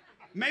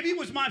 Maybe it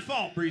was my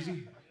fault,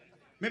 Breezy.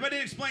 Maybe I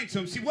didn't explain to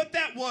him. See, what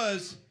that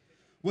was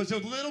a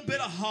little bit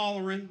of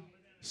hollering,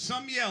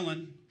 some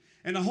yelling,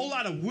 and a whole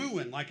lot of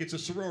wooing like it's a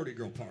sorority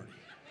girl party.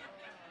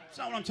 That's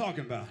not what I'm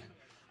talking about.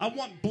 I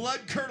want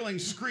blood-curdling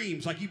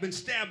screams like you've been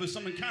stabbed with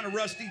something kind of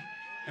rusty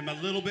and my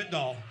little bit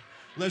dull.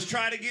 Let's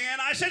try it again.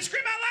 I said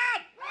scream out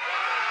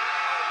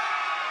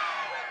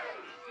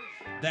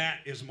loud! That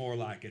is more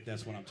like it.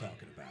 That's what I'm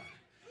talking about.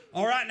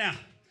 All right, now,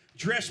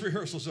 dress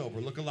rehearsal's over.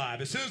 Look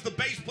alive. As soon as the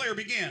bass player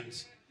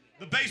begins,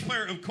 the bass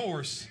player, of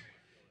course,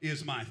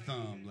 is my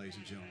thumb, ladies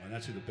and gentlemen.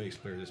 That's who the bass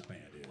player of this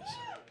band is.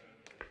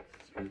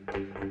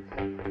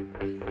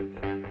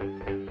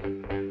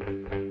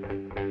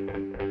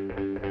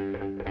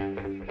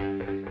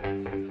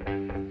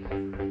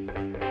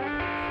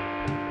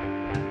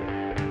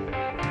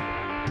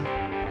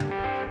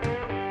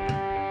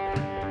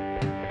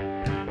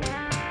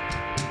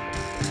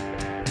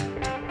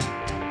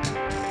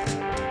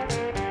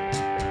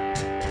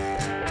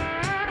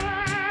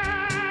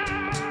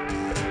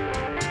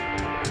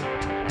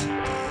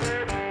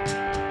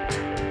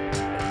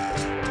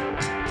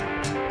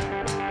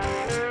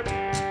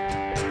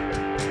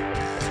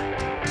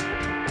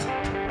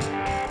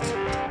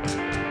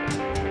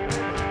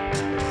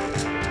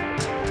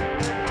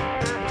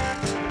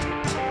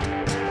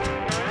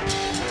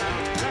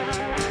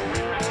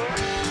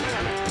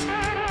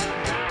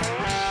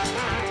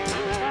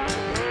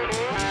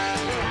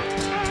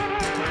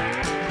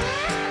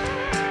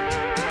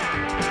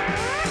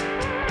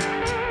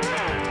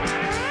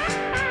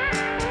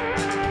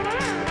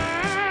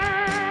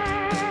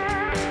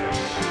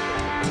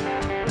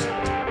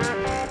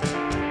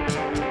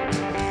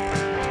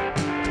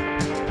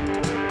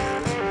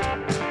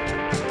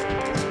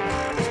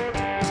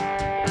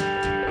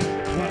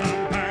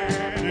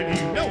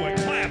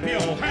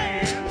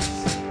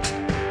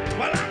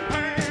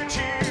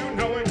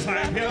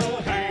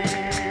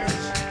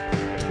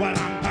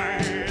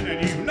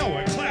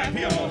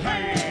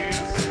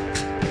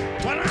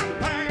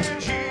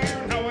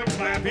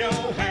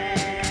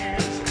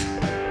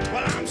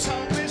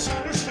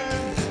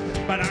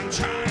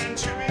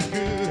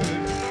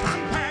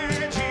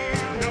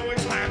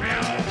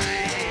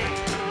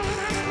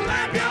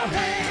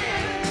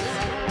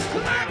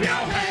 Clap your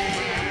hands.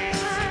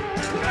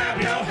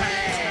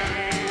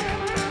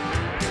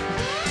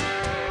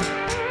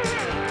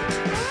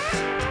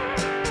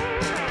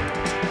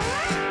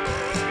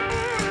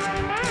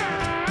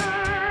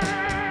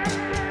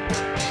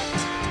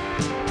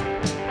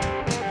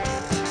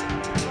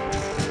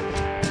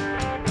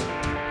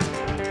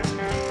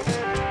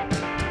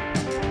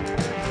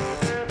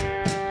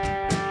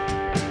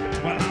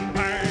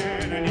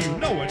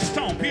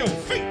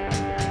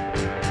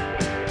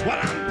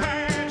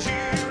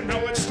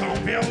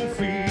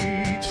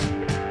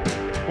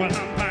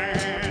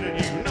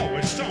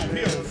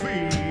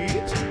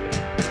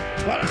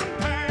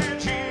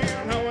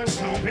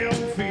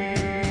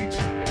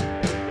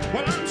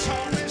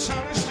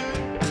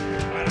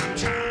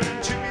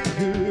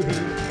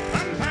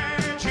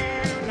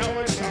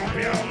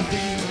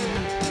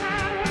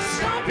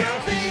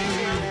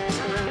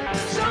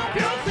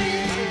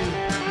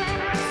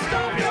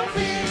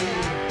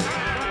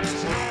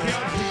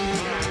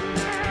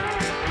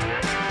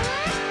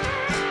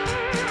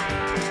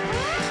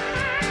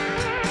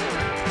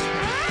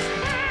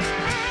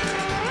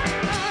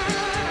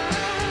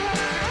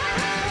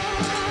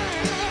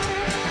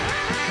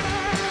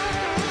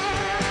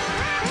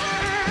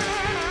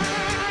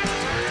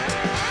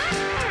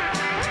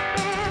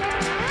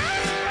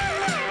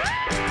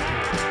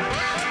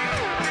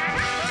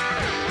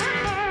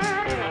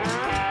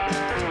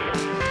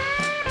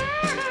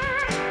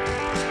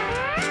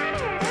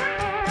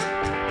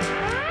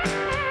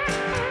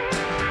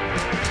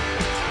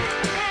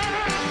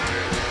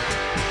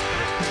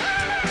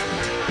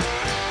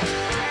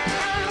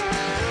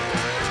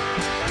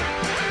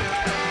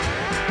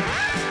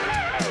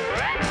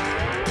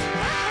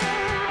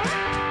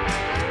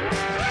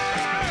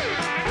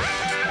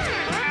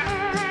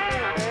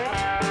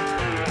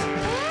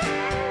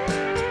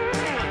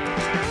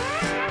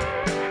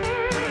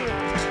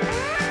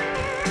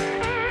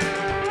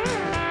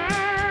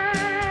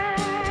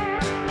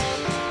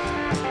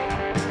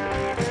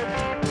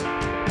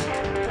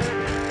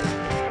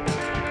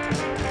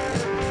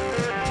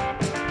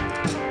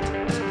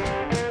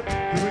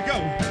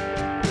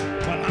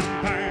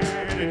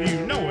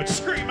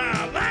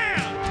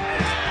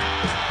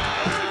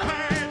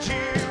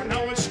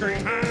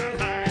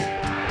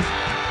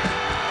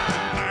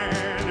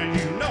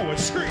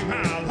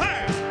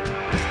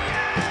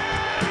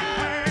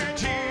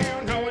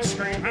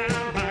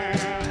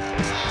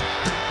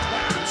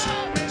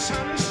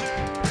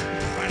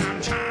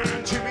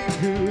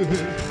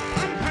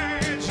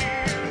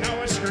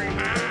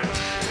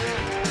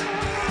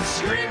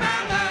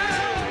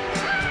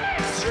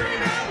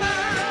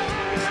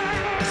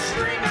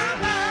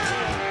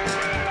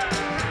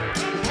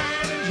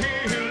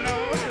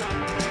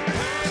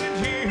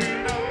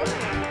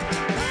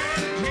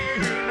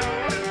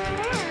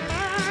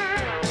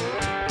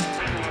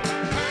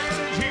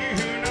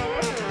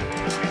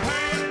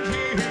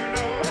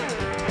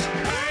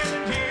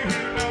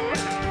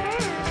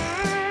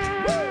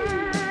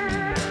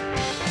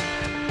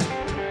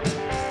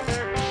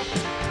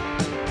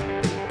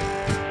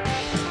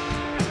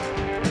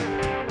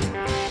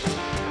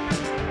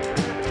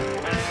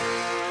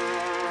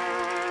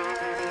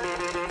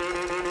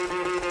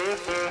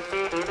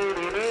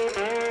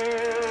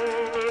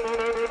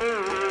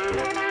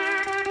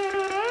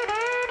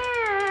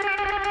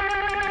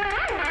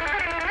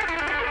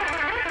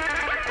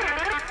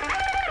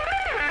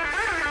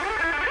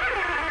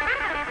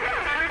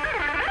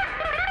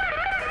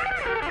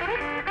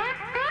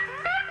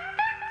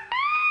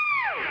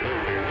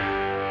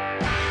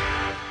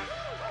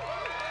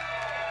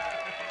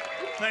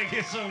 Thank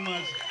you so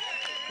much.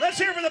 Let's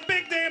hear it for the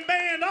Big Damn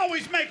Band,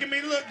 always making me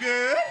look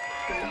good.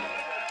 All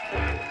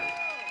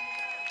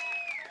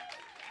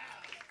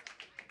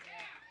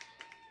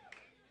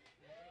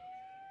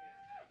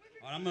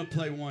right, I'm going to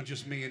play one,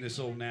 just me and this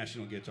old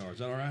National guitar. Is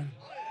that all right?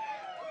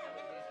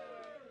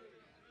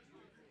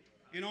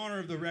 In honor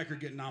of the record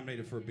getting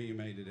nominated for a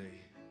BMA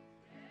today.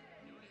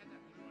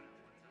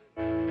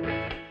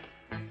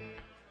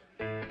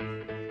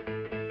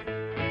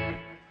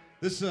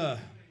 This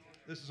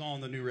is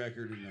on the new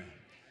record, and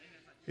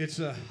it's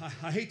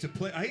I hate to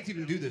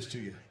even do this to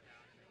you.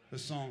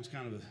 This song's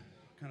kind of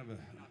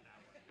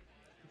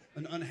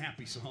an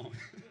unhappy song.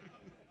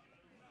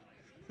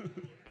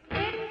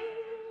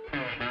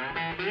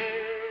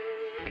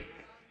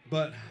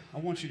 But I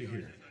want you to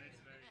hear it.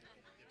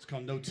 It's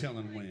called No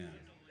Telling When.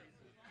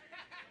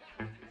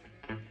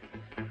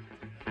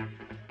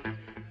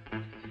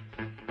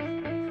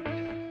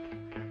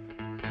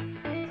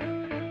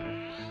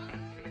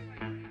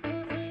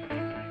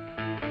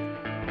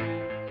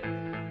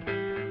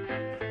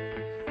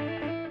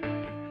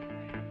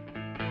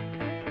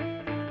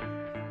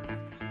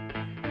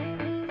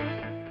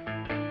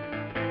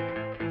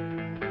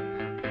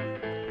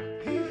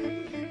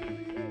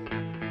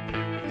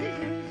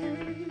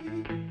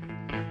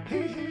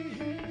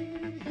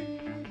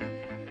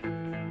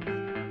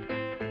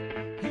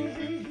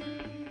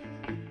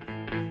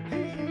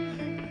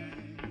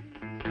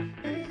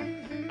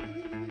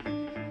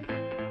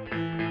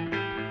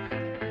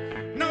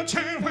 No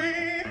time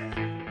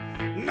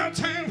when, no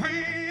time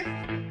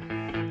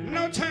when,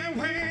 no time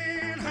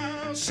when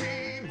I'll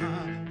see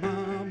my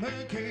mom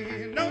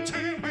again. No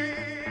time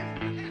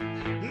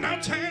when, no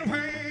time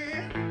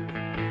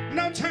when,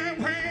 no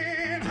time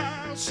when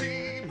I'll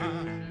see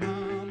my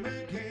mom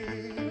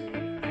again.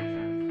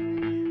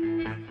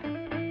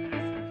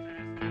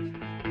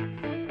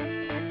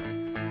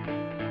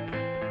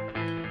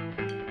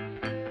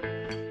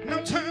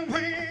 No time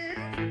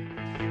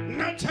when,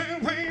 no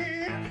time when.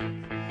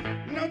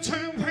 No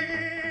time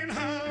when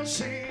I'll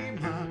see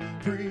my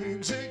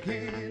friends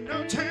again.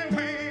 No time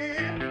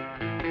when,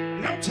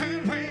 no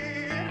time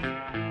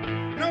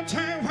when, no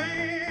time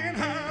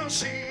when I'll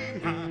see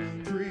my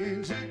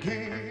friends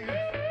again.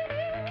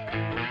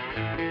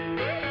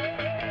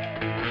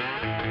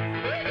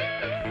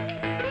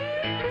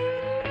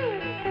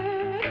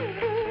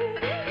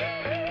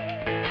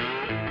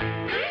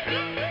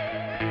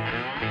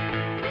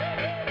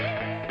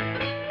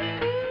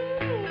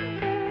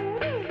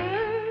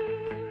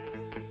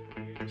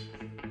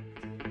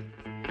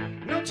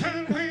 No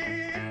time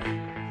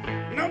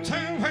when, no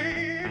time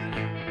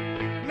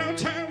when, no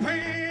time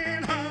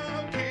when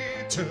I'll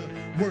get to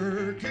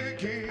work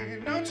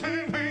again. No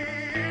time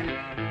when,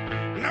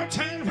 no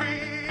time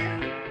when,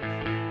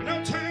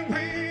 no time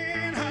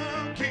when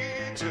I'll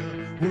get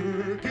to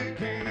work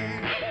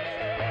again.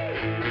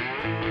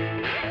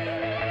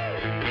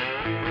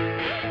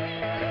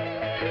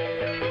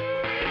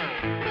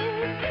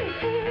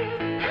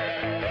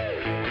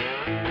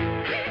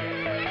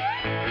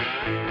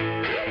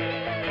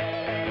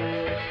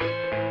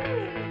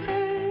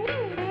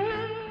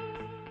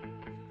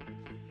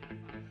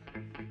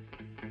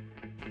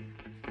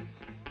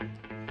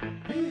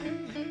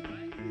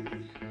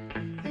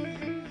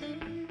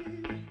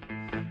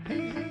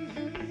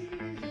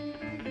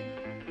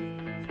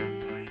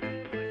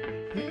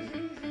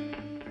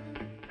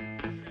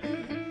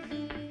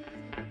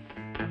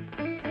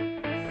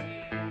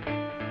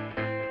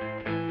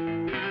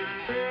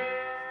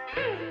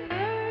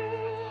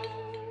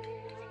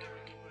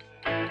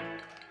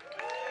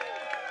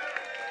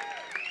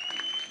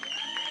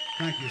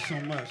 Thank you so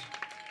much.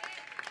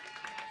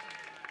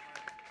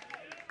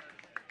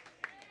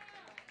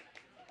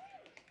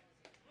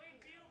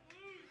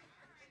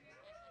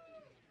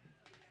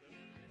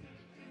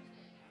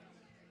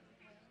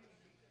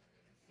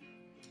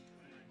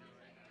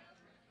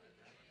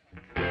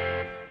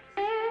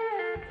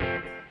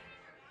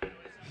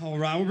 All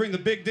right, we'll bring the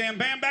Big Damn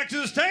Band back to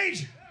the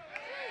stage.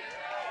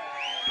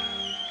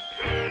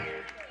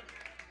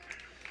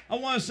 I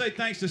want to say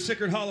thanks to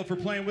Sickert Hollow for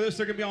playing with us.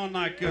 They're going to be on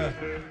like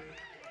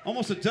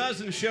almost a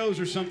dozen shows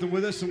or something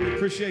with us, and we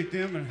appreciate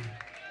them and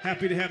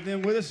happy to have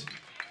them with us.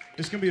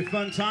 It's going to be a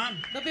fun time.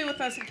 They'll be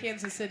with us in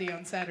Kansas City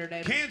on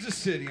Saturday. Kansas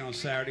City on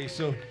Saturday.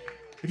 So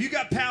if you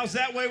got pals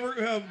that way,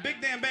 we're Big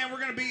Damn Band, we're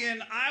going to be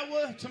in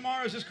Iowa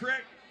tomorrow. Is this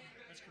correct?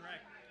 That's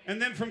correct. And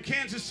then from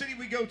Kansas City,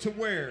 we go to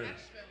where?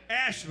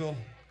 Asheville,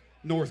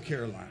 North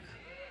Carolina.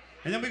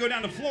 And then we go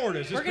down to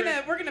Florida. Is this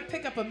correct? We're gonna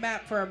pick up a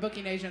map for our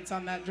booking agents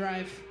on that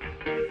drive.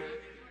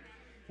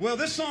 Well,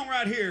 this song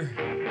right here,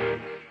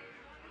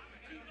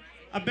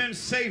 I've been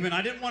saving.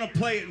 I didn't want to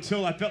play it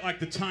until I felt like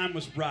the time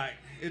was right.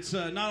 It's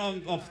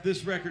not off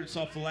this record. It's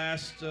off the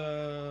last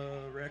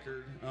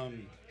record. I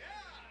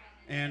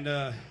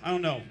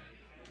don't know.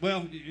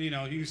 Well, you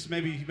know,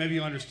 maybe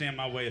you'll understand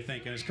my way of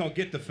thinking. It's called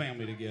Get the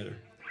Family Together.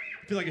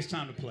 I feel like it's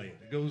time to play it.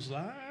 It goes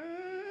like...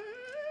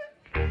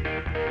 I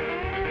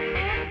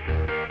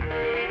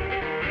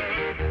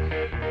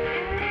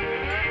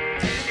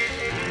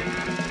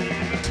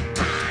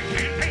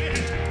can't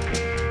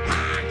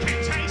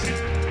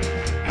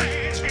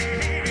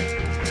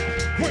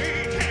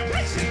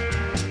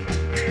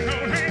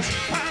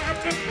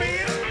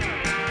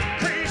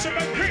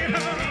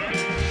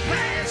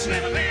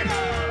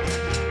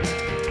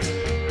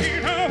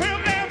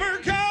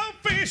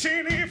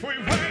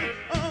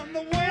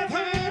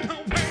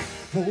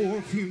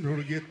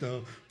to get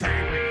the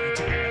family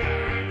together.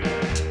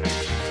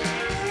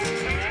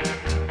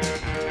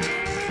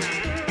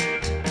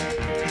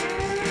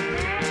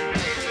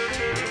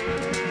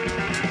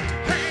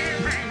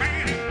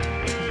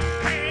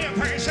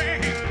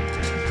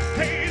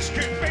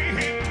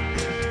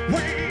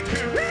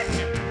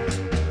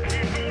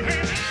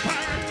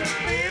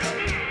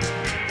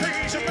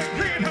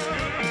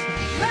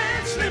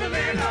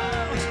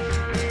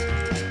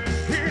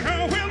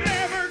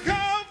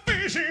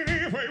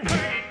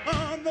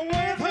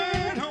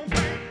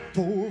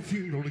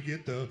 To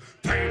get the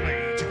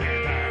family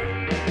together.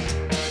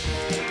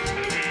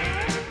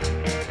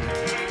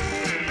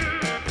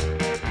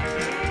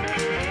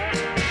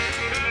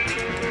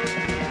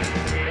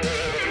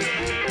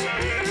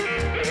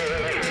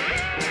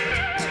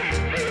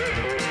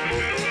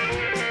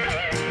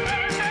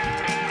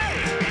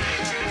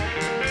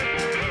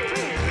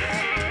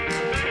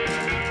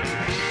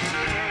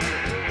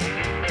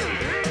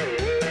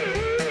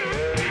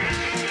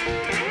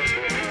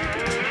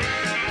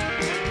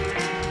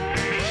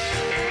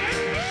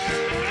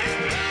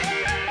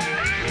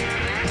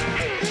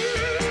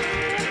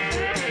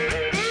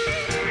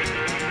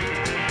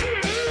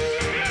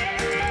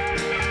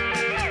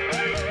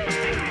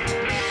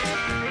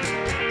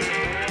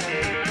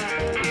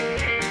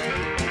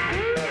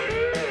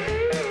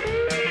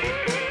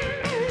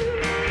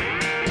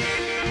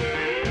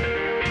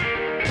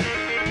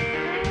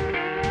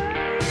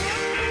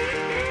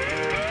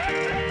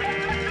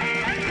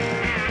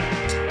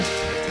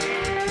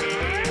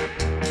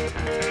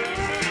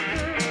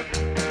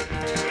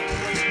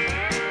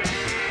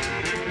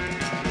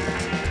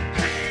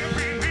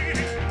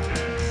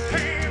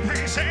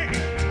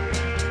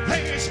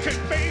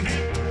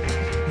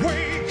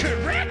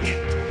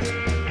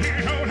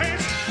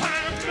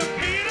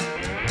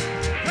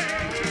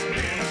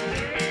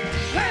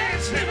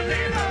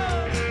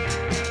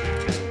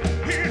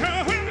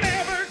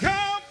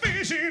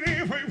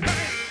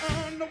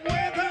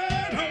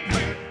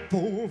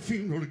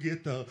 Funeral to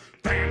get the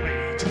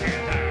family together.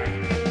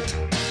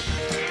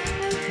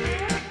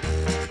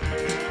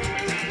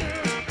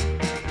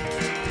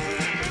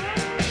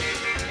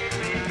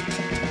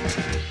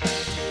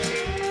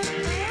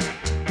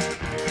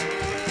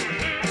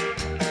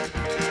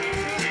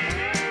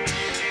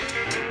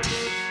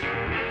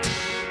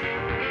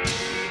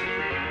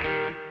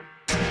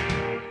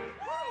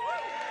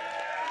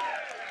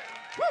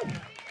 Woo!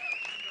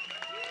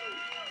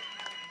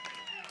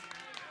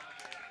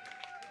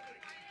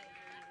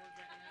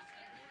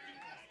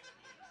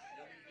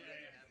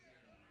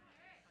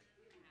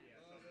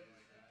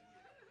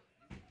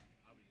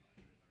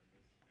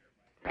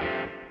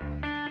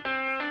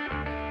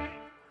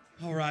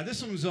 All right,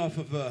 this one was off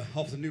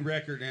the new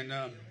record, and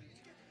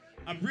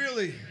I'm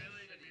really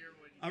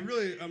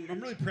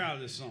proud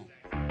of this song.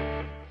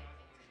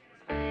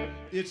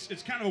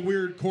 It's kind of a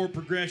weird chord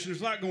progression.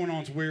 There's a lot going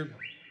on. It's weird,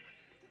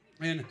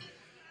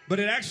 but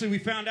it actually, we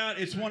found out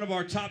it's one of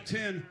our top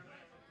 10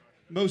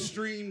 most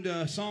streamed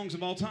songs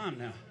of all time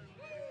now.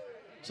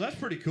 So that's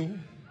pretty cool.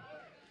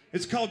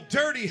 It's called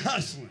 "Dirty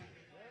Hustling,"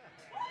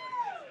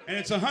 and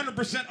it's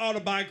 100%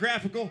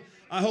 autobiographical.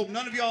 I hope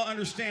none of y'all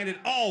understand at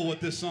all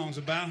what this song's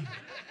about.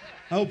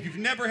 I hope you've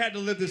never had to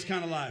live this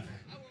kind of life.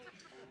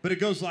 But it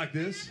goes like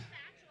this.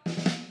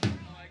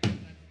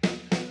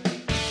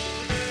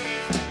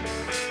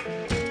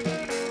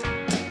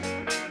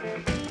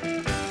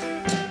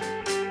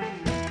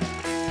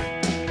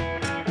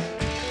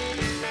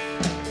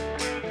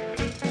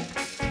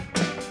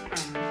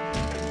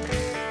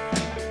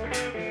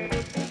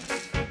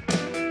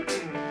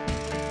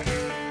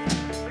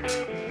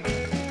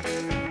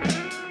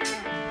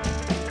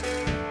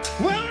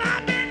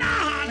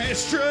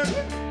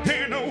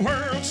 And the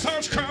world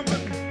starts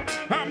crumbling.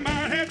 I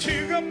might have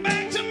to go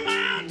back to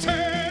my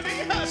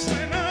dirty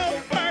hustling.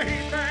 Oh, baby,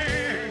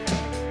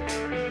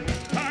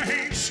 I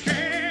ain't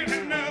scared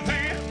of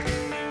nothing.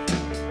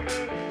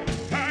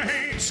 I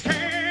ain't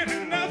scared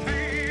of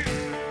nothing.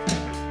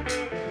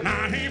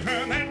 Not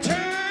even that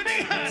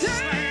dirty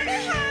hustling.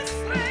 Dirty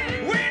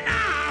hustling. When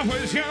I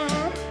was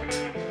young,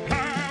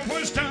 I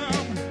was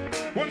dumb.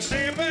 One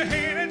step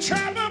ahead of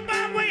trouble,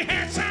 but we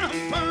had some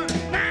fun.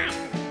 Now,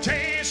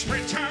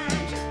 desperate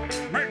times,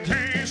 we're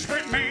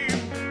desperate men.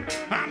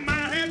 I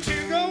might have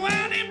to go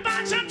out and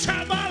find some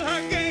trouble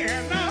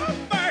again. Oh,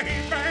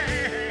 baby,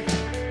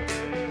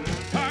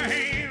 I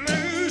ain't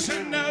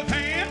losing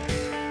nothing.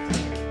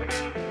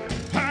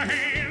 I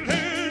ain't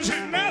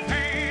losing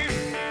nothing.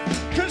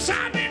 'Cause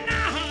I've been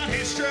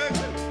honest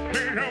struggling,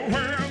 and the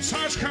world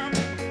starts coming.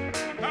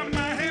 I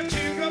might have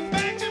to go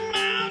back to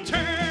my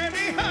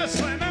dirty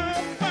hustling.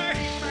 Oh, baby,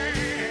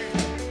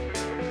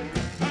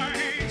 I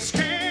ain't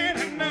scared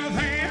of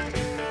nothing.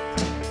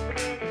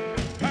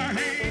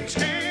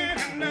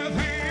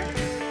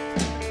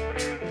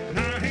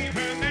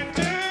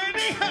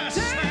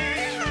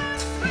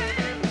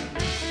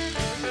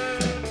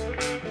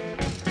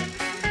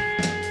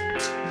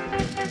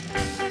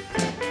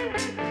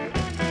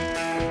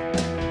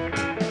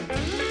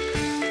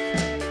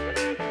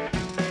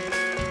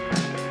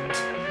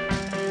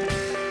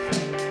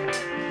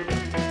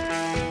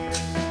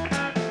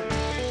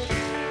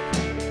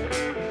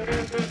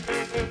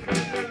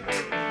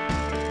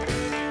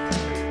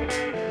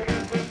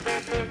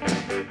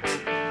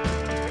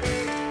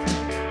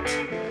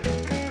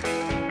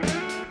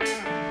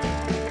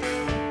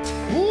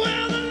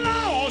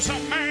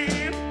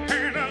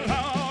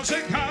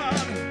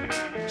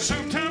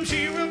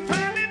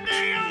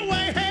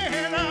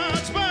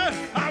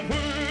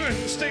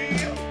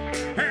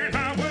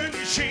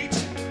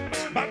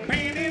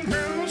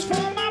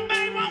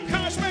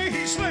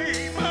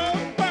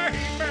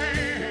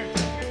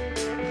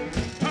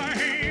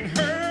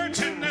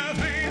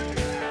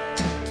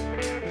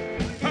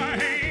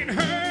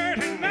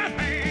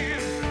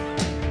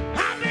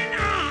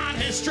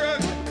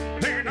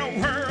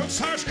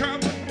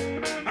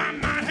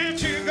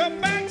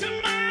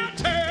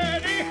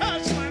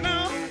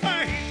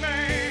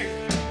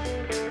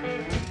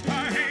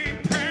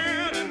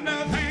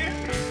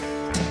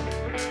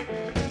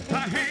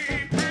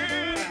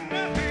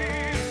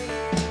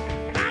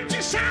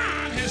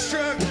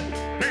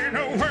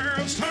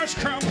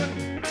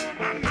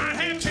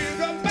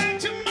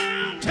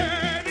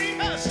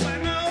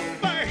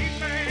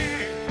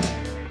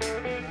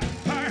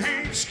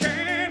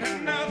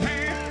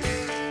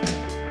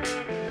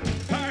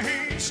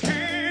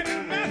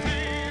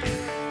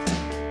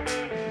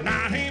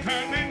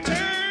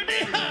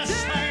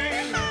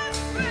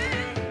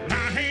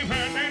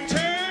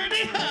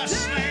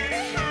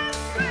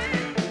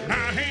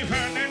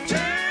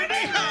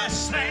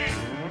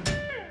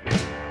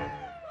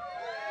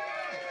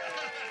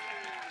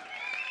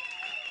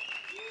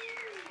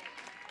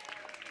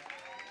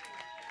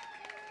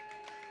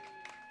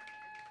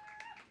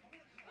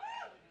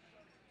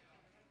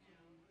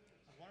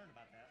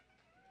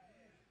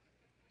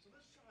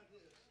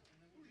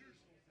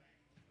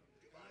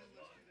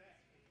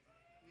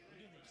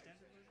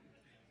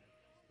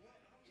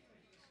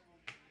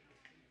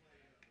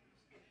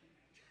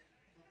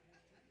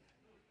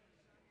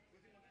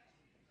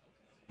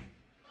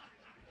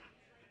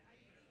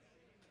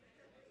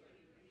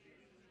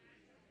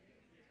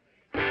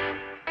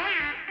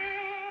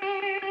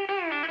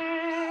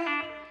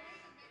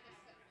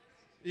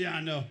 Yeah,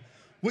 I know.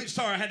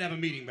 Sorry, I had to have a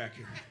meeting back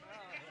here.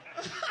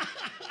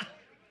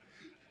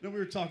 No, we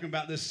were talking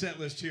about this set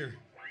list here.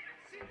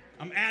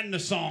 I'm adding a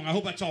song. I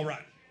hope that's all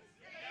right.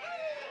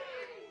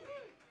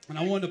 And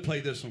I wanted to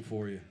play this one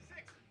for you.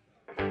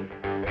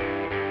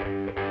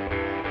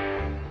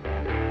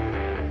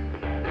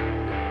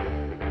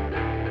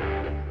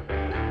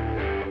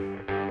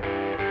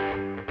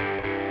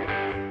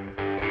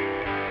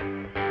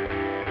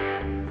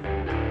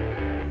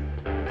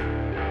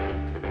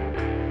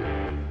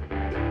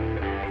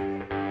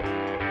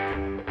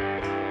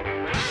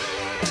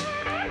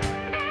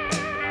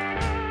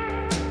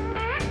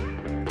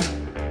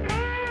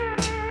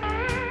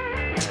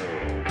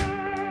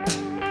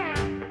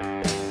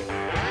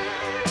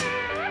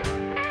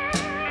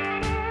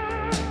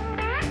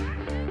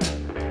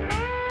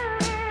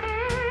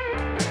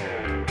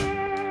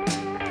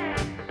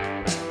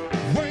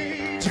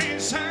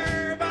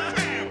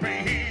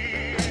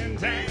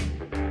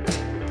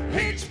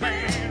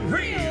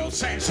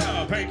 Since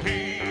a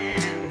beginning,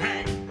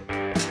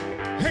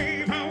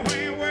 even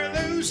when we're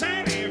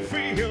losing, it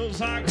feels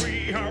like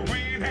we are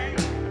winning.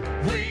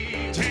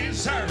 We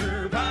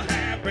deserve a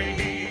happy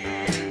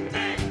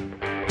ending.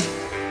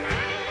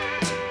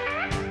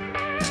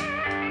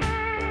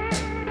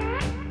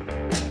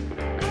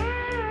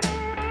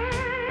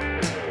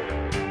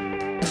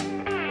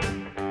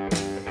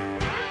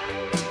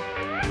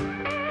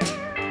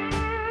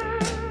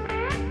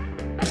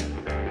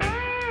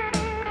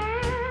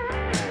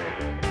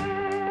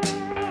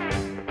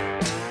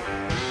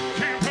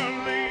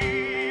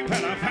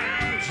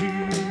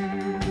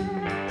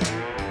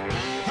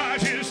 I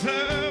just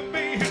love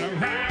being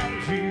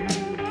around you.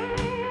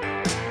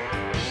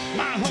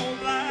 My whole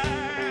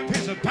life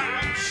is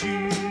about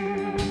you.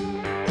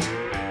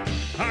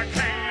 I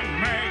can't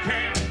make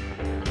it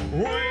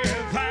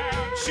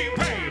without you,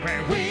 baby.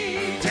 We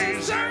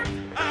deserve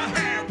a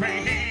happy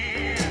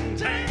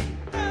ending.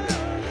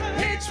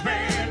 It's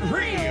been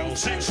real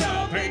since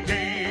the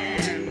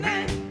beginning.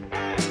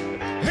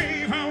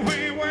 Even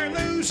when we're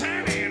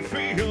losing, it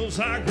feels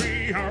like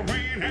we are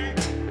winning.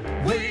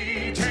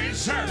 We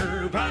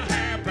deserve a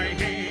happy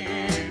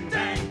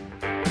ending.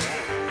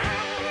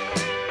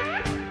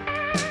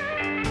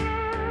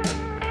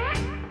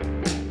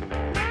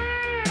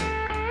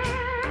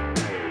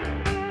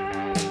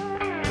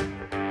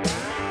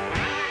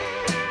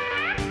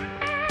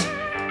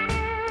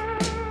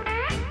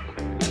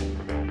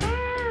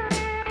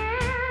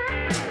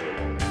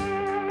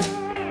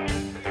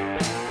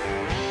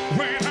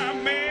 When I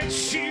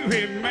met you,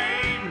 it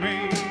made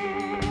me.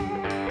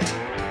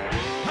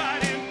 I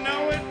didn't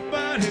know it,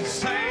 but it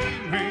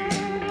saved me.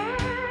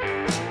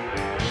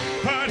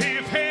 But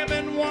if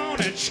heaven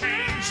wanna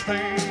change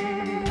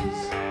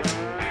things,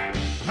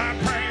 I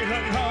pray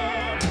the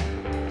Lord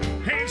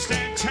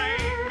instead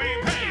take me,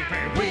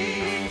 baby. We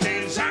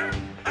deserve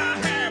a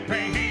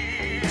happy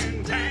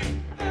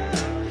ending.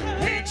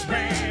 It's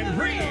been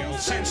real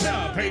since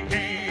the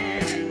beginning.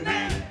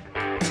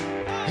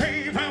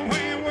 Even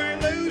when we're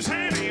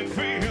losing, it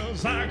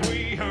feels like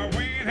we are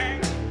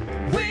winning.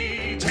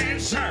 We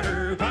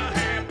deserve a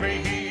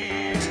happy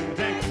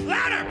ending.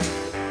 Louder!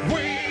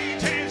 We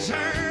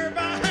deserve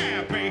a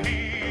happy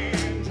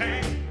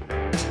ending.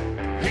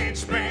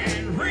 It's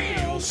been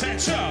real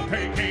since the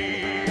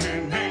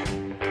beginning.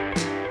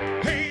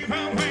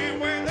 Even when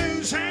we're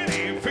losing,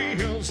 it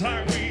feels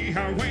like we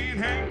are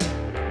winning.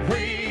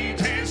 We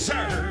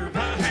deserve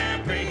a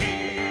happy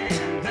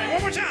ending.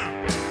 One more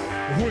time.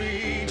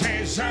 We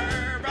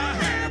deserve a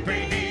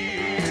happy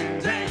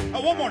ending.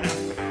 Oh, one more now.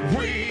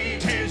 We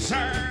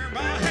deserve a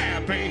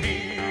happy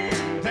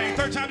ending.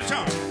 Third time's a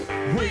charm.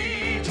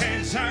 We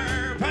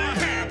deserve a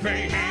happy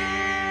ending.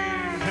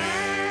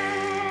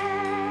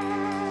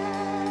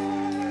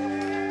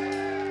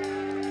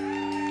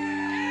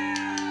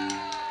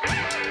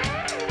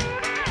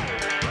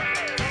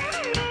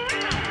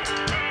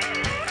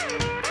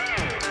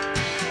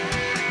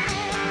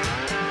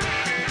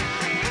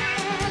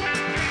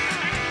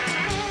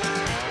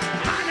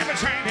 I never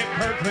trained at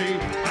Berkeley.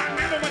 I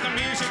never went to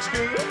music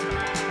school.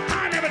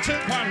 I never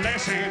took one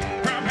lesson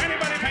from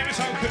anybody famous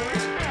or cool.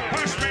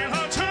 I spent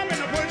all time in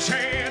the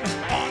woodshed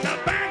on the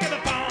back of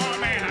the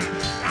farm, and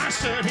I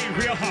studied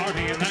real hard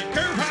in that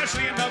garage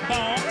in the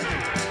barn.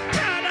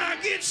 How'd I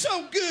get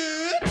so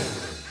good?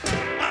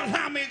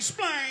 Allow me to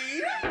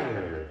explain.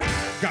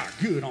 Got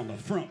good on the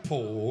front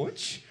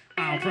porch.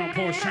 I'm front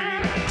porch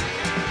trained.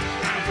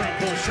 I'm front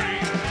porch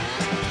trained.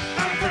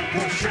 I'm front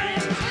porch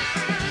trained.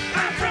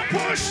 I'm front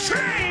porch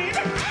trained.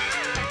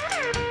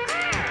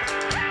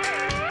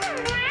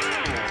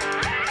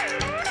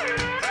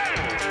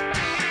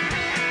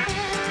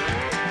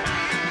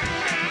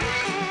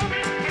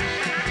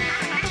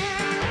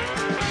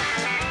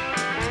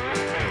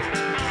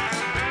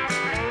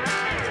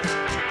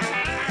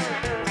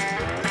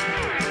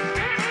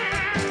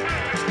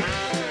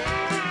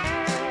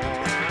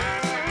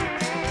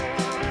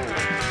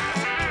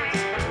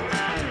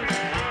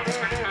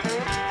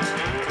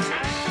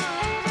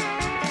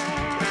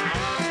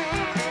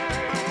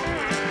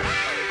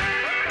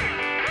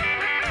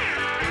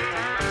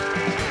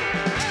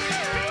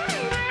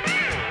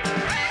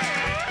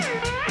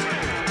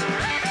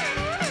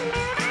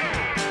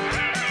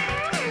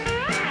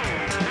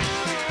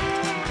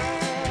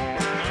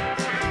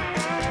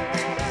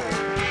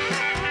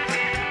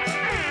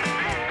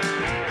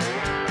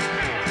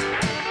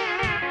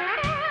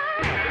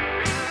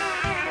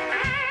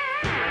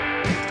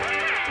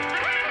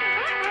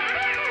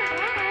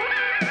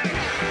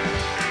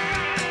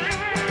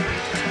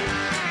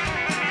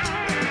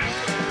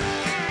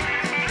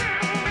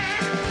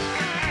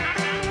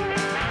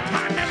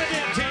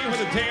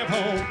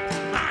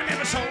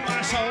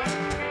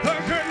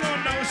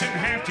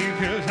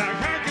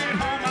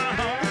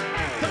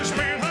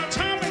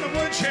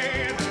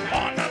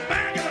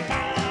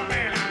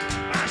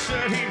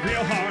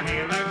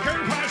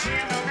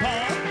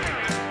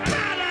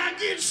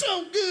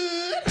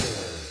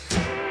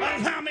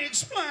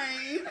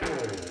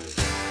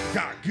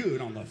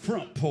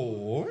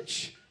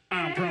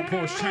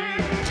 Porcelain.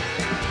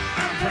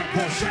 I'm from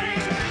Porcelain.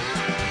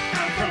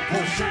 I'm from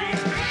Porcelain.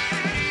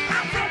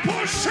 I'm from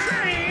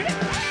Porcelain.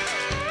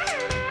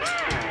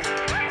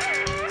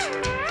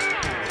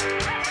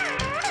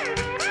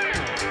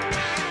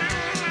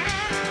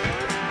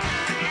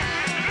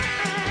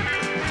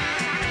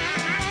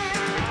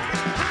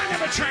 I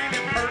never trained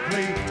in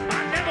Berkeley.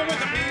 I never went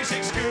to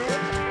music school.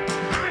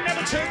 I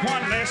never took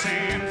one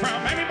lesson from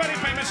anybody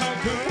famous or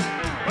cool.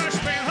 But I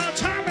spent her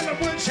time in the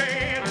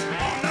woodshed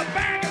on the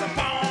back of the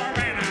farm,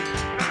 and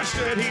I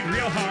studied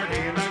real hard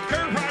in the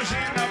garage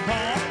in the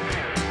barn.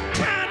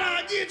 Why'd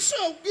I get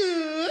so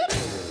good?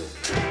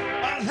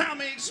 Allow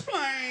me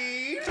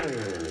explain.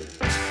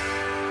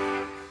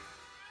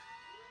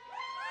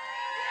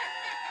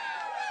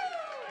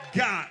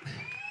 Got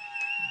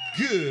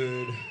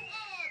good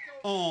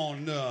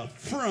on the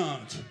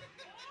front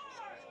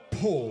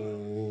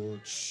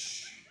porch.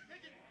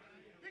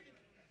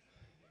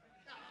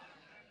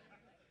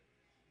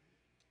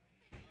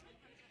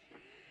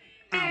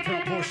 I'm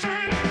from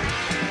Porcelain.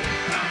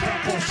 I'm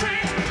from Porcelain.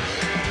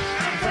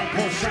 I'm from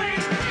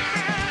Porcelain.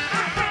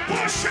 I'm from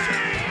Porcelain.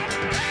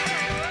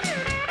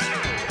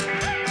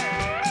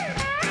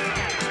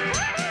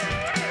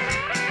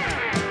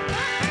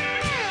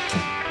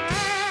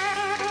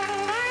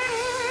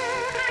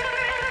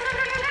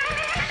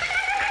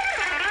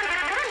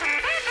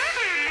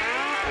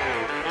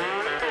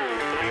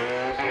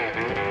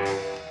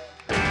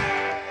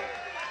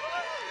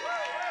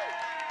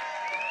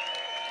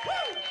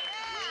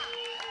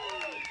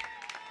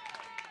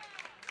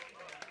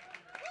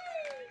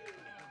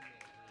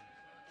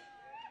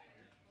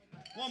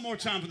 One more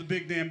time for the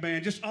big damn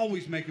band. Just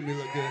always making me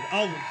look good.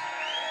 Always.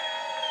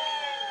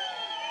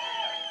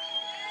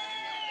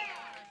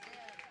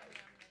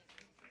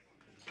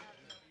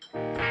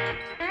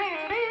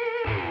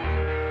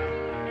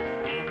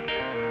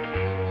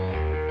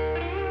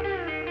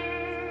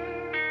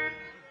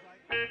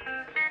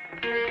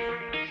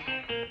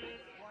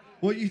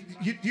 Well,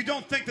 you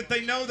don't think that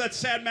they know that's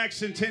Sad Max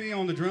Centennial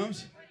on the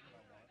drums?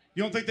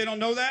 You don't think they don't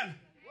know that?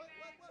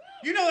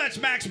 You know that's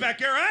Max back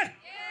there, right?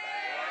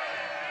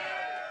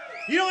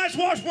 You know that's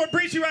Washboard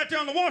Breezy right there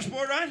on the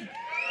washboard, right?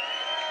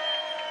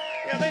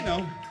 Yeah, they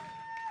know.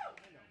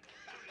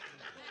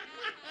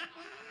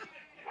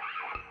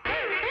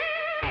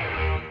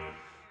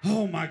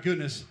 Oh, my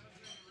goodness.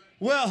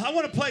 Well, I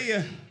want to play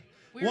you.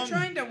 We were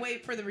trying to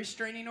wait for the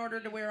restraining order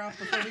to wear off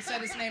before we said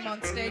his name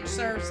on stage,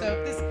 sir.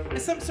 So if this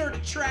is some sort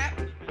of trap.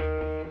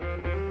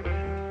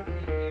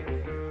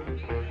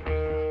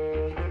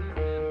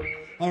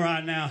 All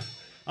right, now,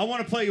 I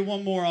want to play you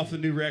one more off the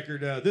new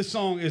record. This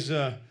song is...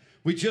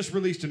 we just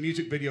released a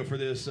music video for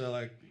this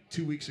like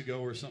 2 weeks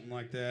ago or something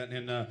like that,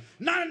 and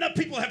not enough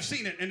people have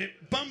seen it, and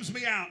it bums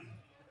me out.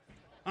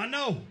 I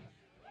know.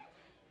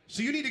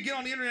 So you need to get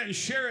on the internet and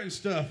share it and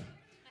stuff.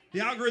 The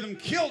algorithm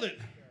killed it.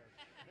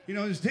 You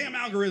know, these damn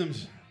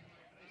algorithms.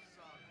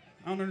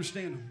 I don't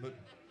understand them,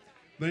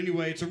 but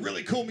anyway, it's a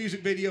really cool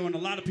music video, and a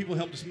lot of people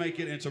helped us make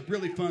it, and it's a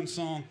really fun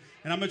song,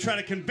 and I'm going to try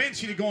to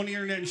convince you to go on the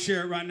internet and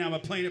share it right now by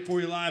playing it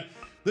for you live.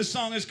 This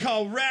song is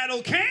called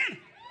Rattle Can.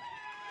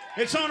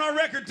 It's on our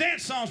record,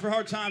 Dance Songs for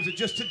Hard Times, that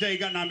just today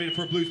got nominated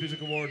for a Blues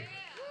Music Award.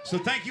 So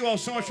thank you all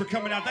so much for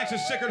coming out. Thanks to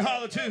Sickard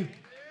Holla, too.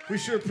 We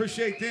sure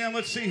appreciate them.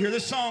 Let's see here.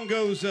 This song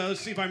goes, let's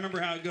see if I remember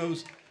how it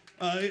goes.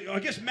 I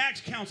guess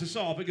Max counts us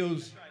off. It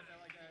goes...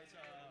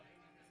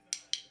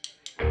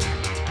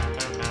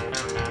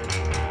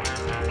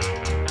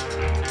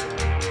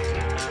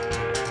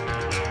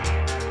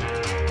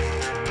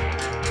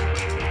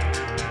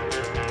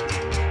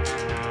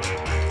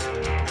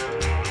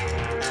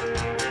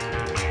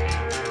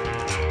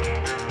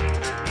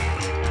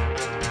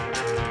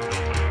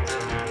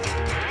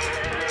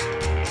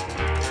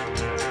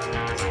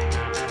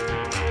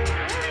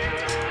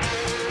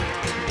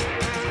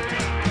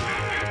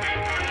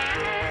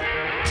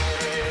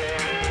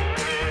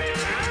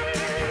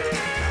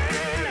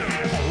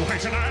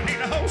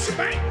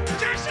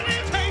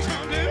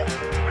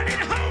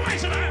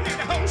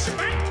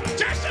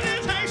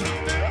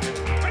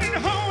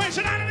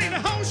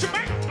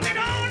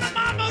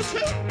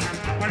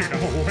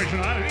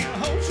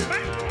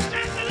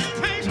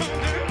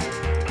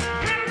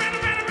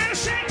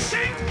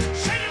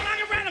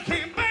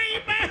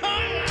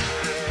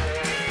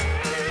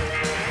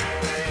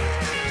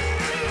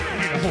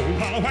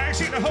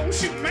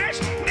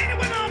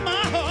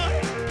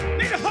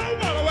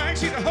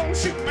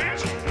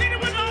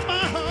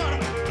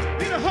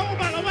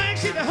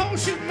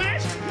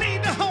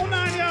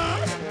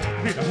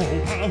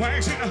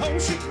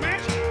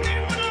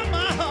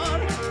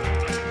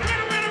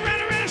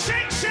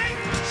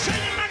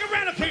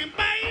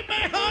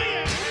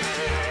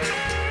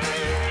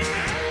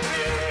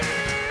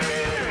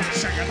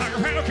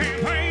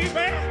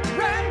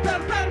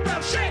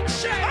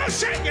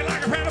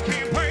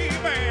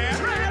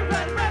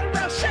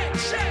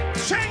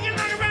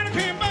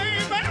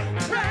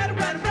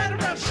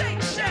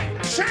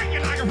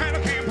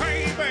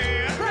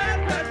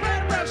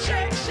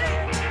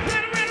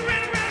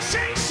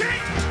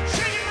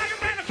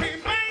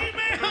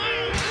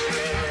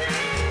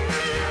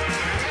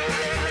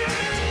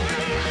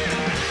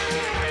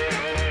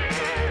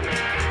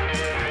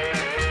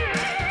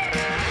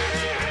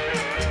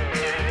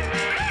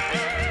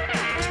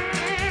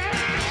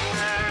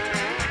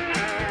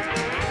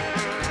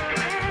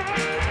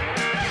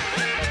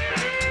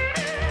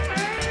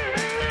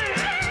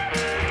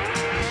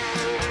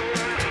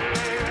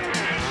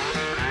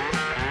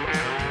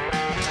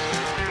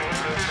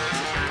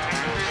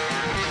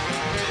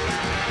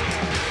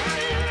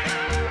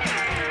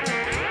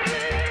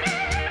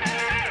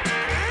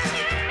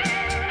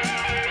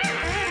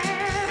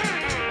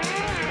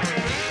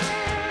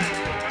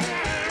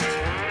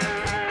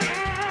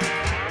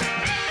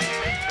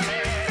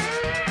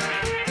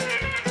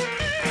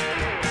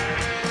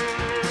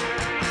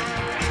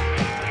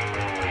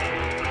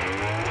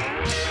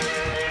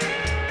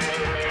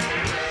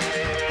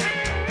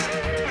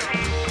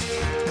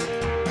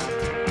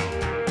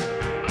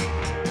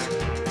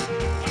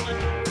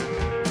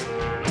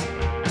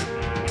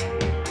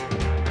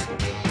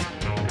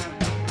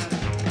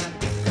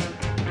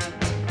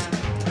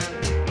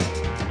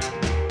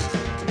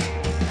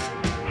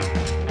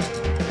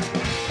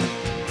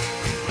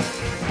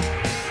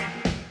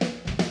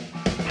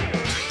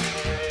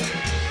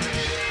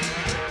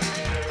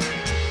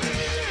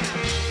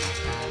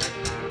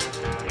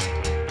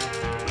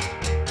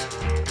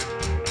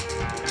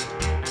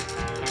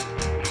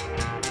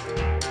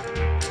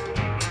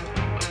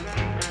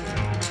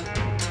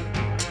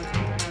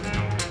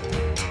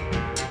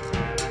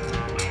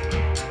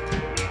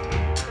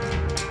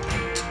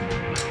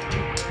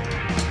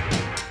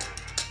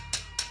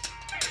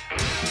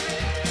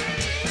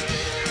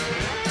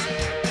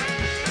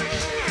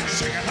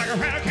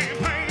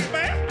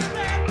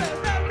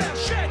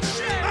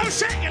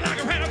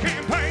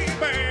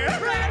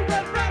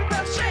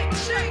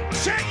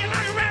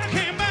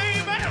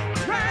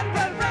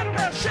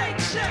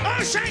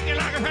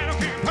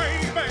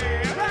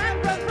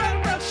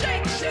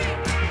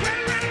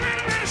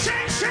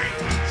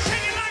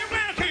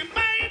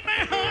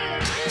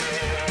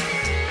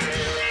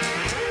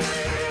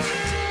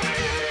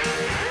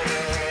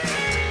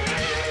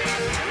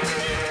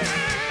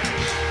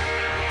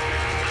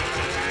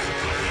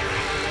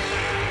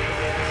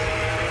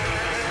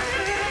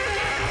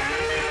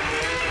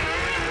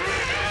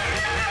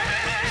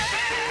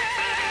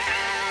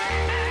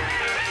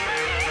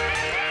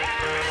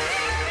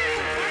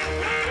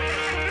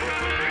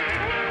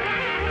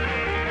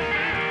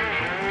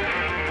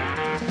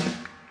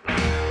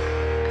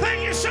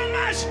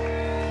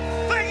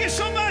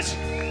 much.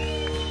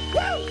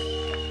 Woo!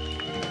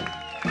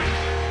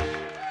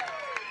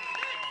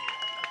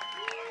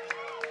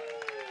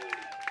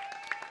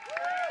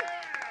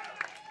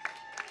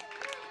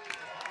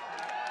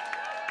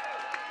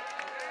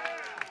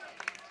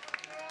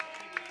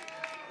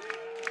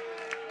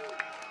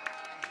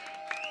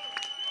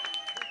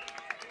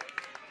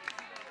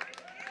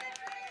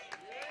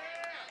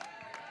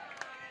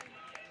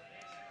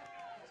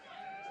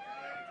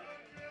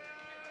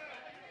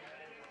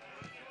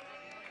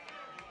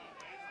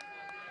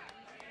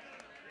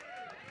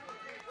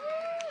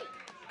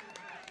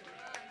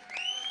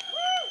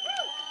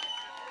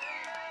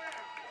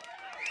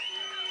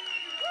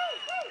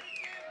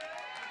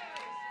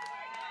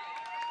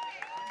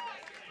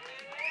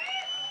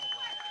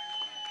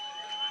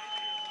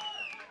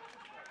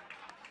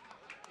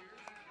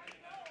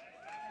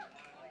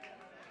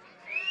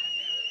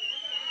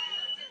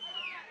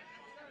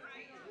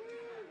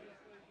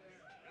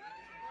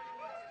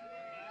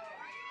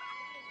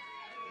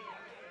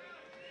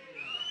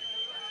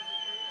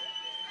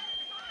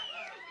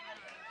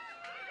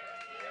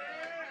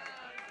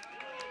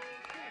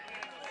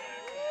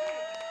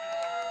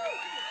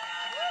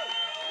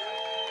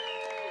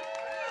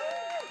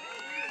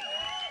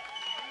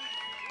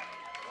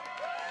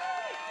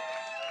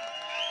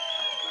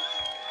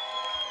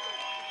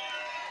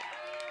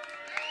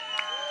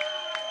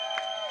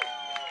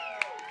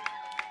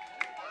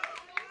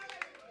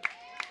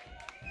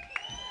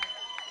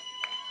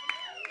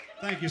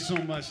 Thank you so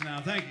much now.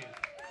 Thank you.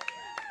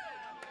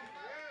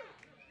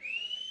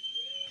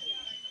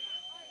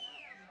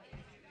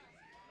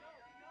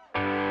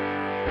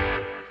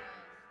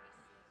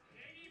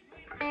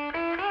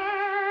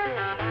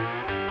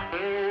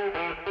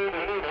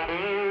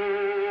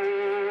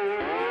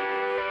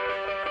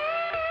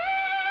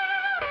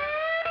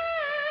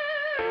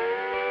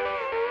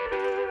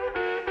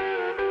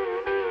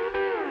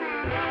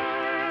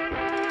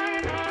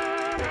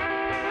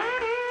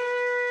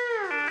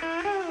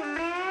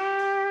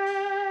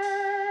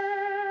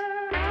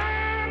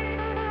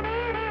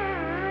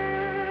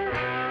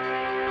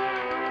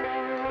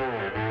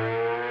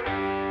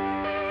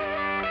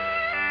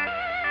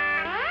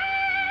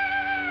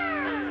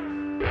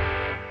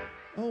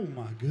 Oh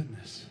my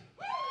goodness.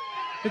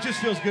 It just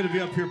feels good to be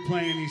up here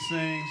playing these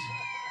things.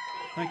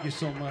 Thank you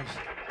so much.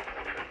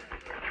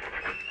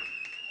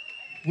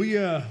 We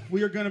are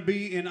going to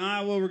be in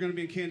Iowa. We're going to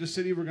be in Kansas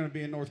City. We're going to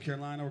be in North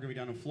Carolina. We're going to be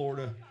down in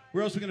Florida.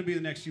 Where else are we going to be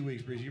the next few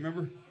weeks, Breezy? You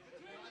remember?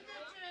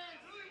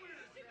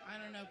 I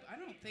don't know. I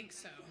don't think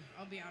so.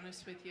 I'll be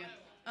honest with you.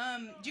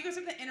 Do you guys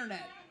have the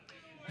internet?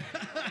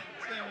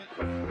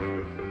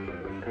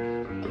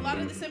 A lot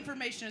of this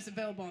information is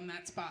available on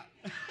that spot.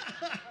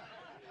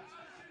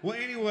 Well,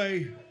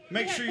 anyway,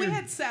 make sure you... We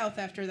head south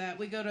after that.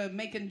 We go to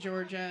Macon,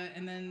 Georgia,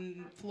 and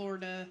then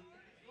Florida,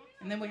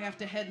 and then we have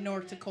to head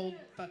north to cold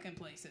fucking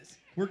places.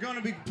 We're going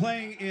to be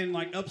playing in,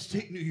 like,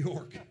 upstate New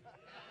York.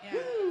 Yeah.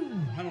 Woo,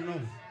 I don't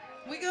know.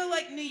 We go,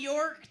 like, New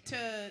York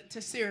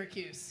to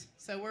Syracuse,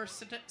 so we're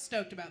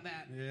stoked about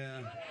that.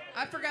 Yeah.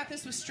 I forgot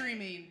this was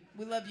streaming.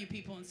 We love you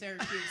people in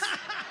Syracuse.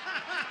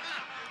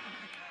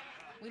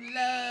 We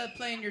love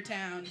playing your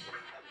town.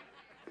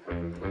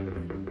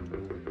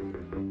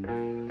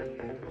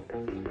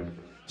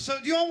 So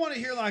do y'all want to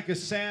hear like a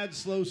sad,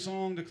 slow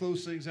song to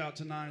close things out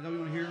tonight? Is that what you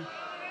want to hear?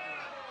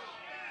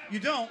 You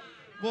don't?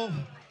 Well,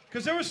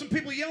 because there were some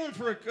people yelling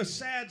for a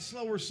sad,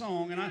 slower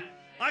song, and I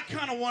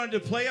kind of wanted to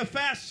play a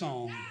fast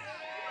song.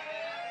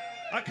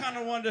 I kind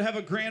of wanted to have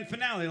a grand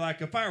finale, like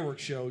a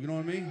fireworks show, you know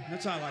what I mean?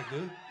 That's how I like to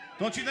do it.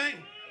 Don't you think?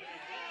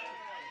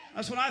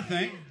 That's what I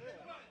think.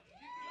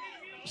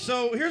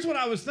 So here's what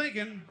I was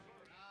thinking.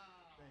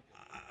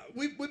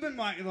 We've been,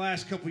 like, in the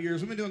last couple of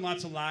years, we've been doing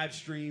lots of live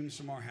streams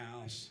from our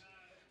house.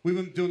 We've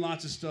been doing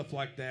lots of stuff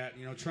like that,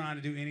 you know, trying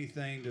to do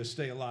anything to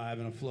stay alive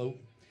and afloat.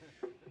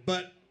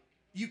 But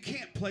you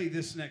can't play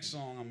this next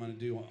song I'm going to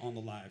do on the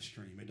live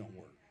stream. It don't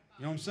work.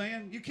 You know what I'm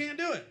saying? You can't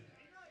do it.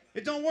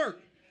 It don't work.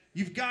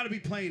 You've got to be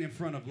playing in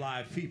front of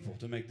live people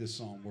to make this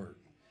song work.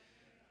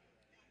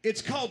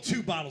 It's called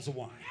 2 Bottles of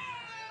Wine.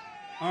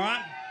 All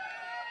right?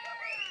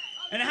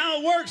 And how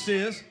it works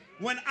is,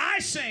 when I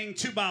sing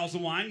 2 bottles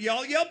of wine,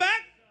 y'all yell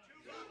back?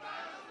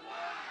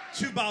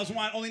 2 bottles of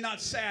wine, only not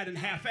sad and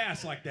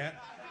half-assed like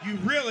that. You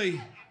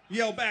really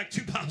yell back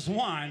 2 bottles of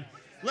wine.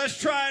 Let's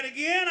try it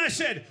again. I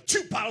said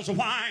 2 bottles of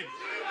wine.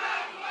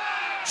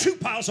 2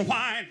 bottles of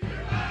wine.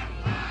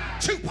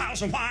 2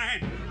 bottles of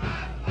wine.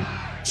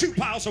 2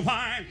 bottles of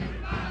wine.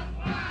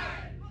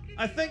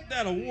 I think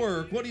that'll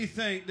work. What do you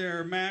think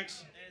there,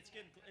 Max?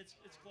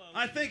 It's close.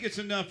 I think it's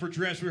enough for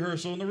dress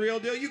rehearsal. And the real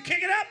deal, you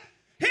kick it up.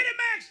 Hit it,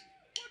 Max.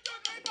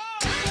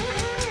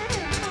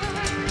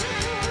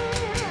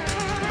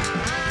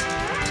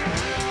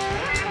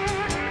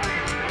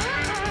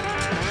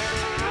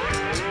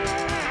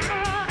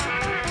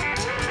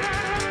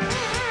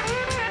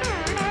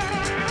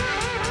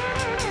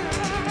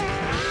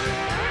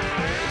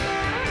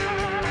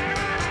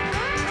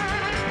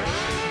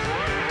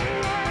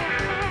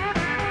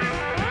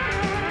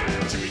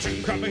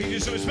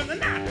 So we spend the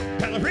night.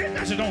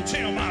 Ballerina, you don't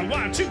tell my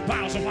wife. 2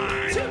 bottles of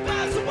wine. 2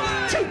 bottles of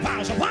wine. 2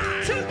 bottles of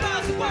wine. 2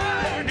 bottles of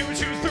wine. I knew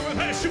she was through with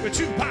her. She was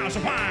 2 bottles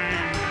of wine.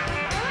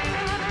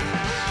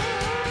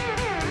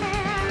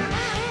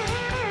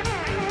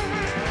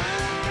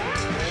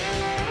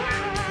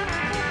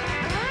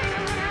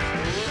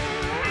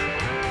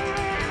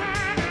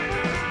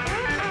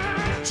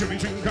 Jimmy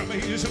Jim come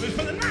here, so it's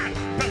for the night.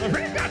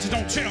 Pellerin got you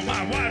don't tell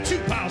my wife. 2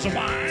 bottles of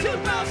wine. 2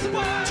 bottles of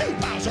wine. 2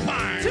 bottles of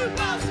wine. 2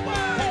 bottles of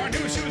wine. I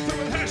knew she was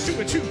through with her. She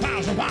was 2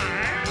 bottles of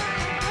wine.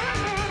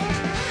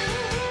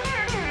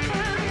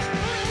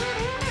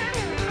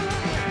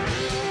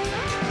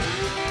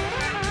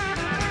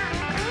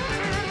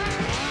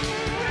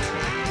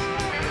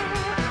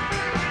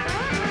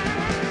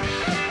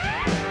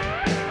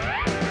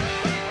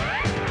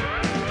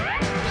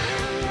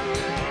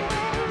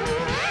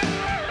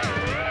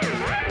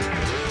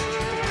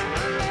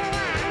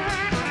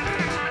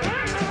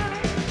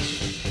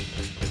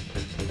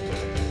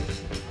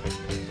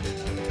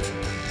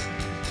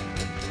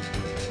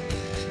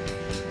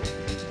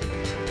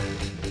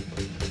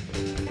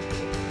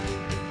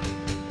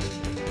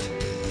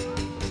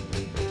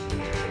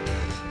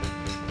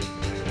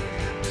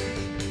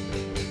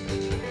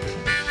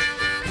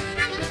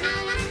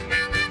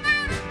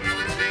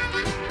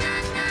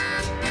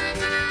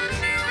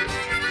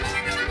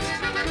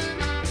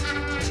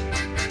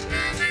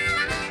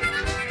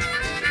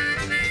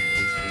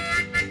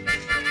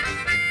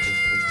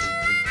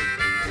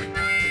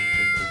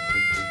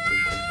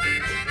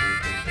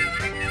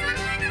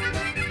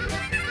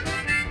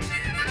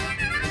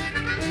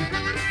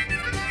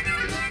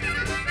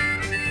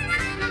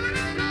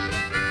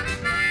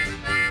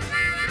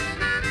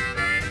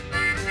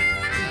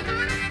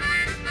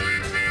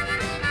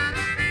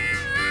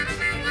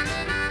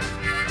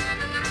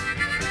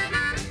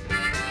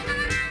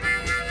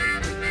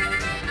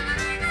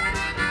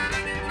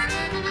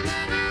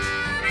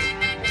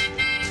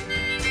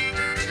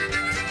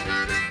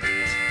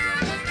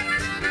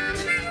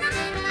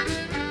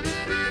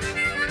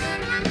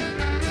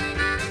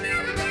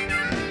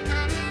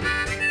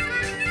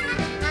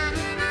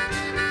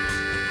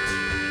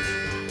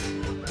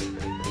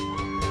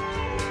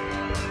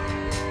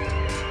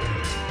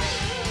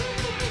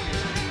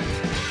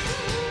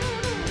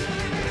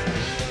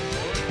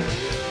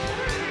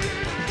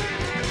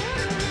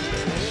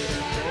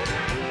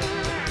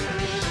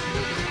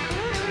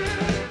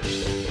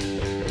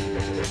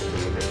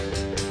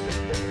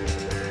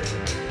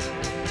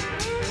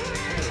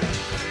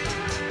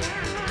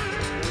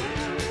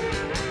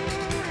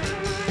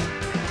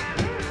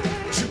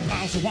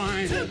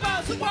 Wine. 2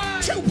 bottles of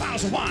wine. 2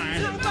 bottles of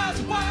wine. 2 bottles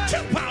of wine.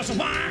 2 bottles of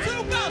wine.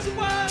 2 bottles of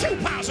wine. 2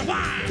 bottles of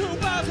wine. 2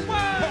 bottles of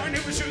wine. I knew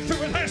she was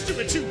through with her. She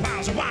was 2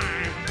 bottles of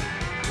wine.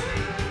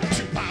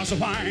 2 bottles of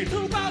wine.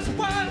 2 bottles of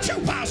wine. 2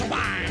 bottles of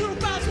wine. 2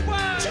 bottles of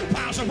wine. 2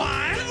 bottles of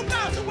wine. 2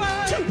 bottles of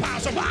wine. 2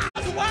 bottles of wine.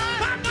 2 bottles of wine.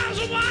 5 bottles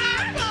of wine.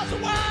 5 bottles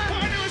of wine.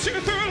 I knew she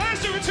was through with her.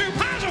 She was 2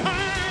 bottles of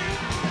wine.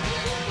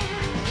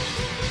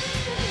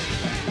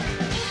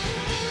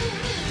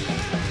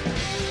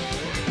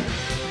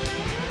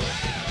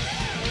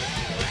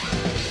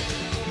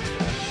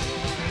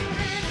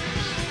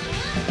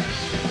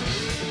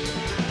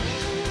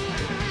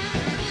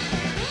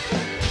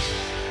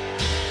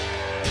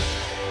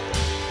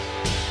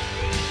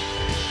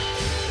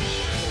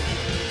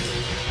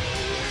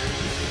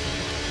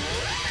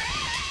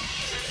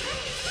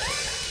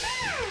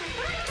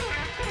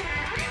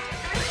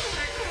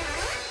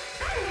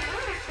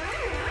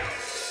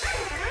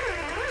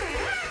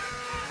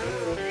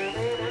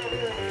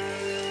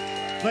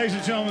 Ladies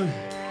and gentlemen,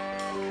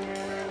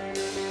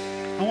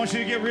 I want you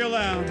to get real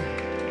loud.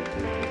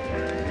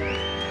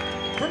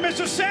 For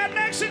Mr.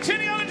 Sadneck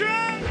Centennial on the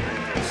drum.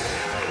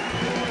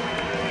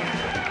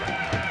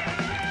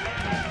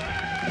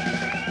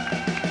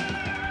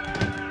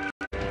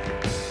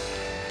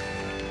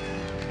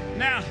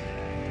 Now,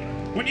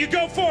 when you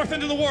go forth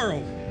into the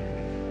world,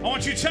 I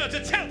want you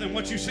to tell them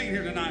what you've seen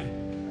here tonight.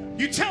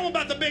 You tell them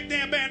about the big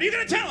damn band. Are you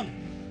going to tell them?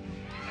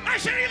 I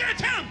said, are you going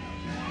to tell them?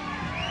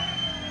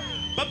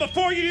 But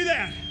before you do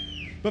that,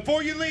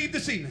 before you leave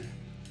this evening,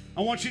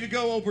 I want you to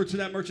go over to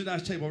that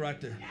merchandise table right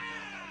there.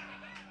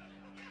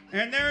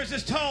 And there is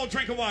this tall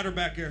drink of water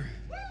back there.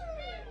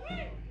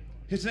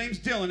 His name's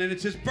Dylan, and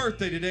it's his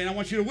birthday today, and I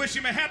want you to wish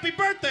him a happy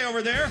birthday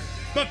over there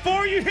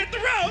before you hit the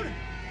road.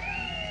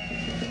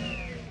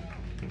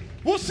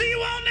 We'll see you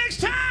all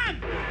next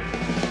time.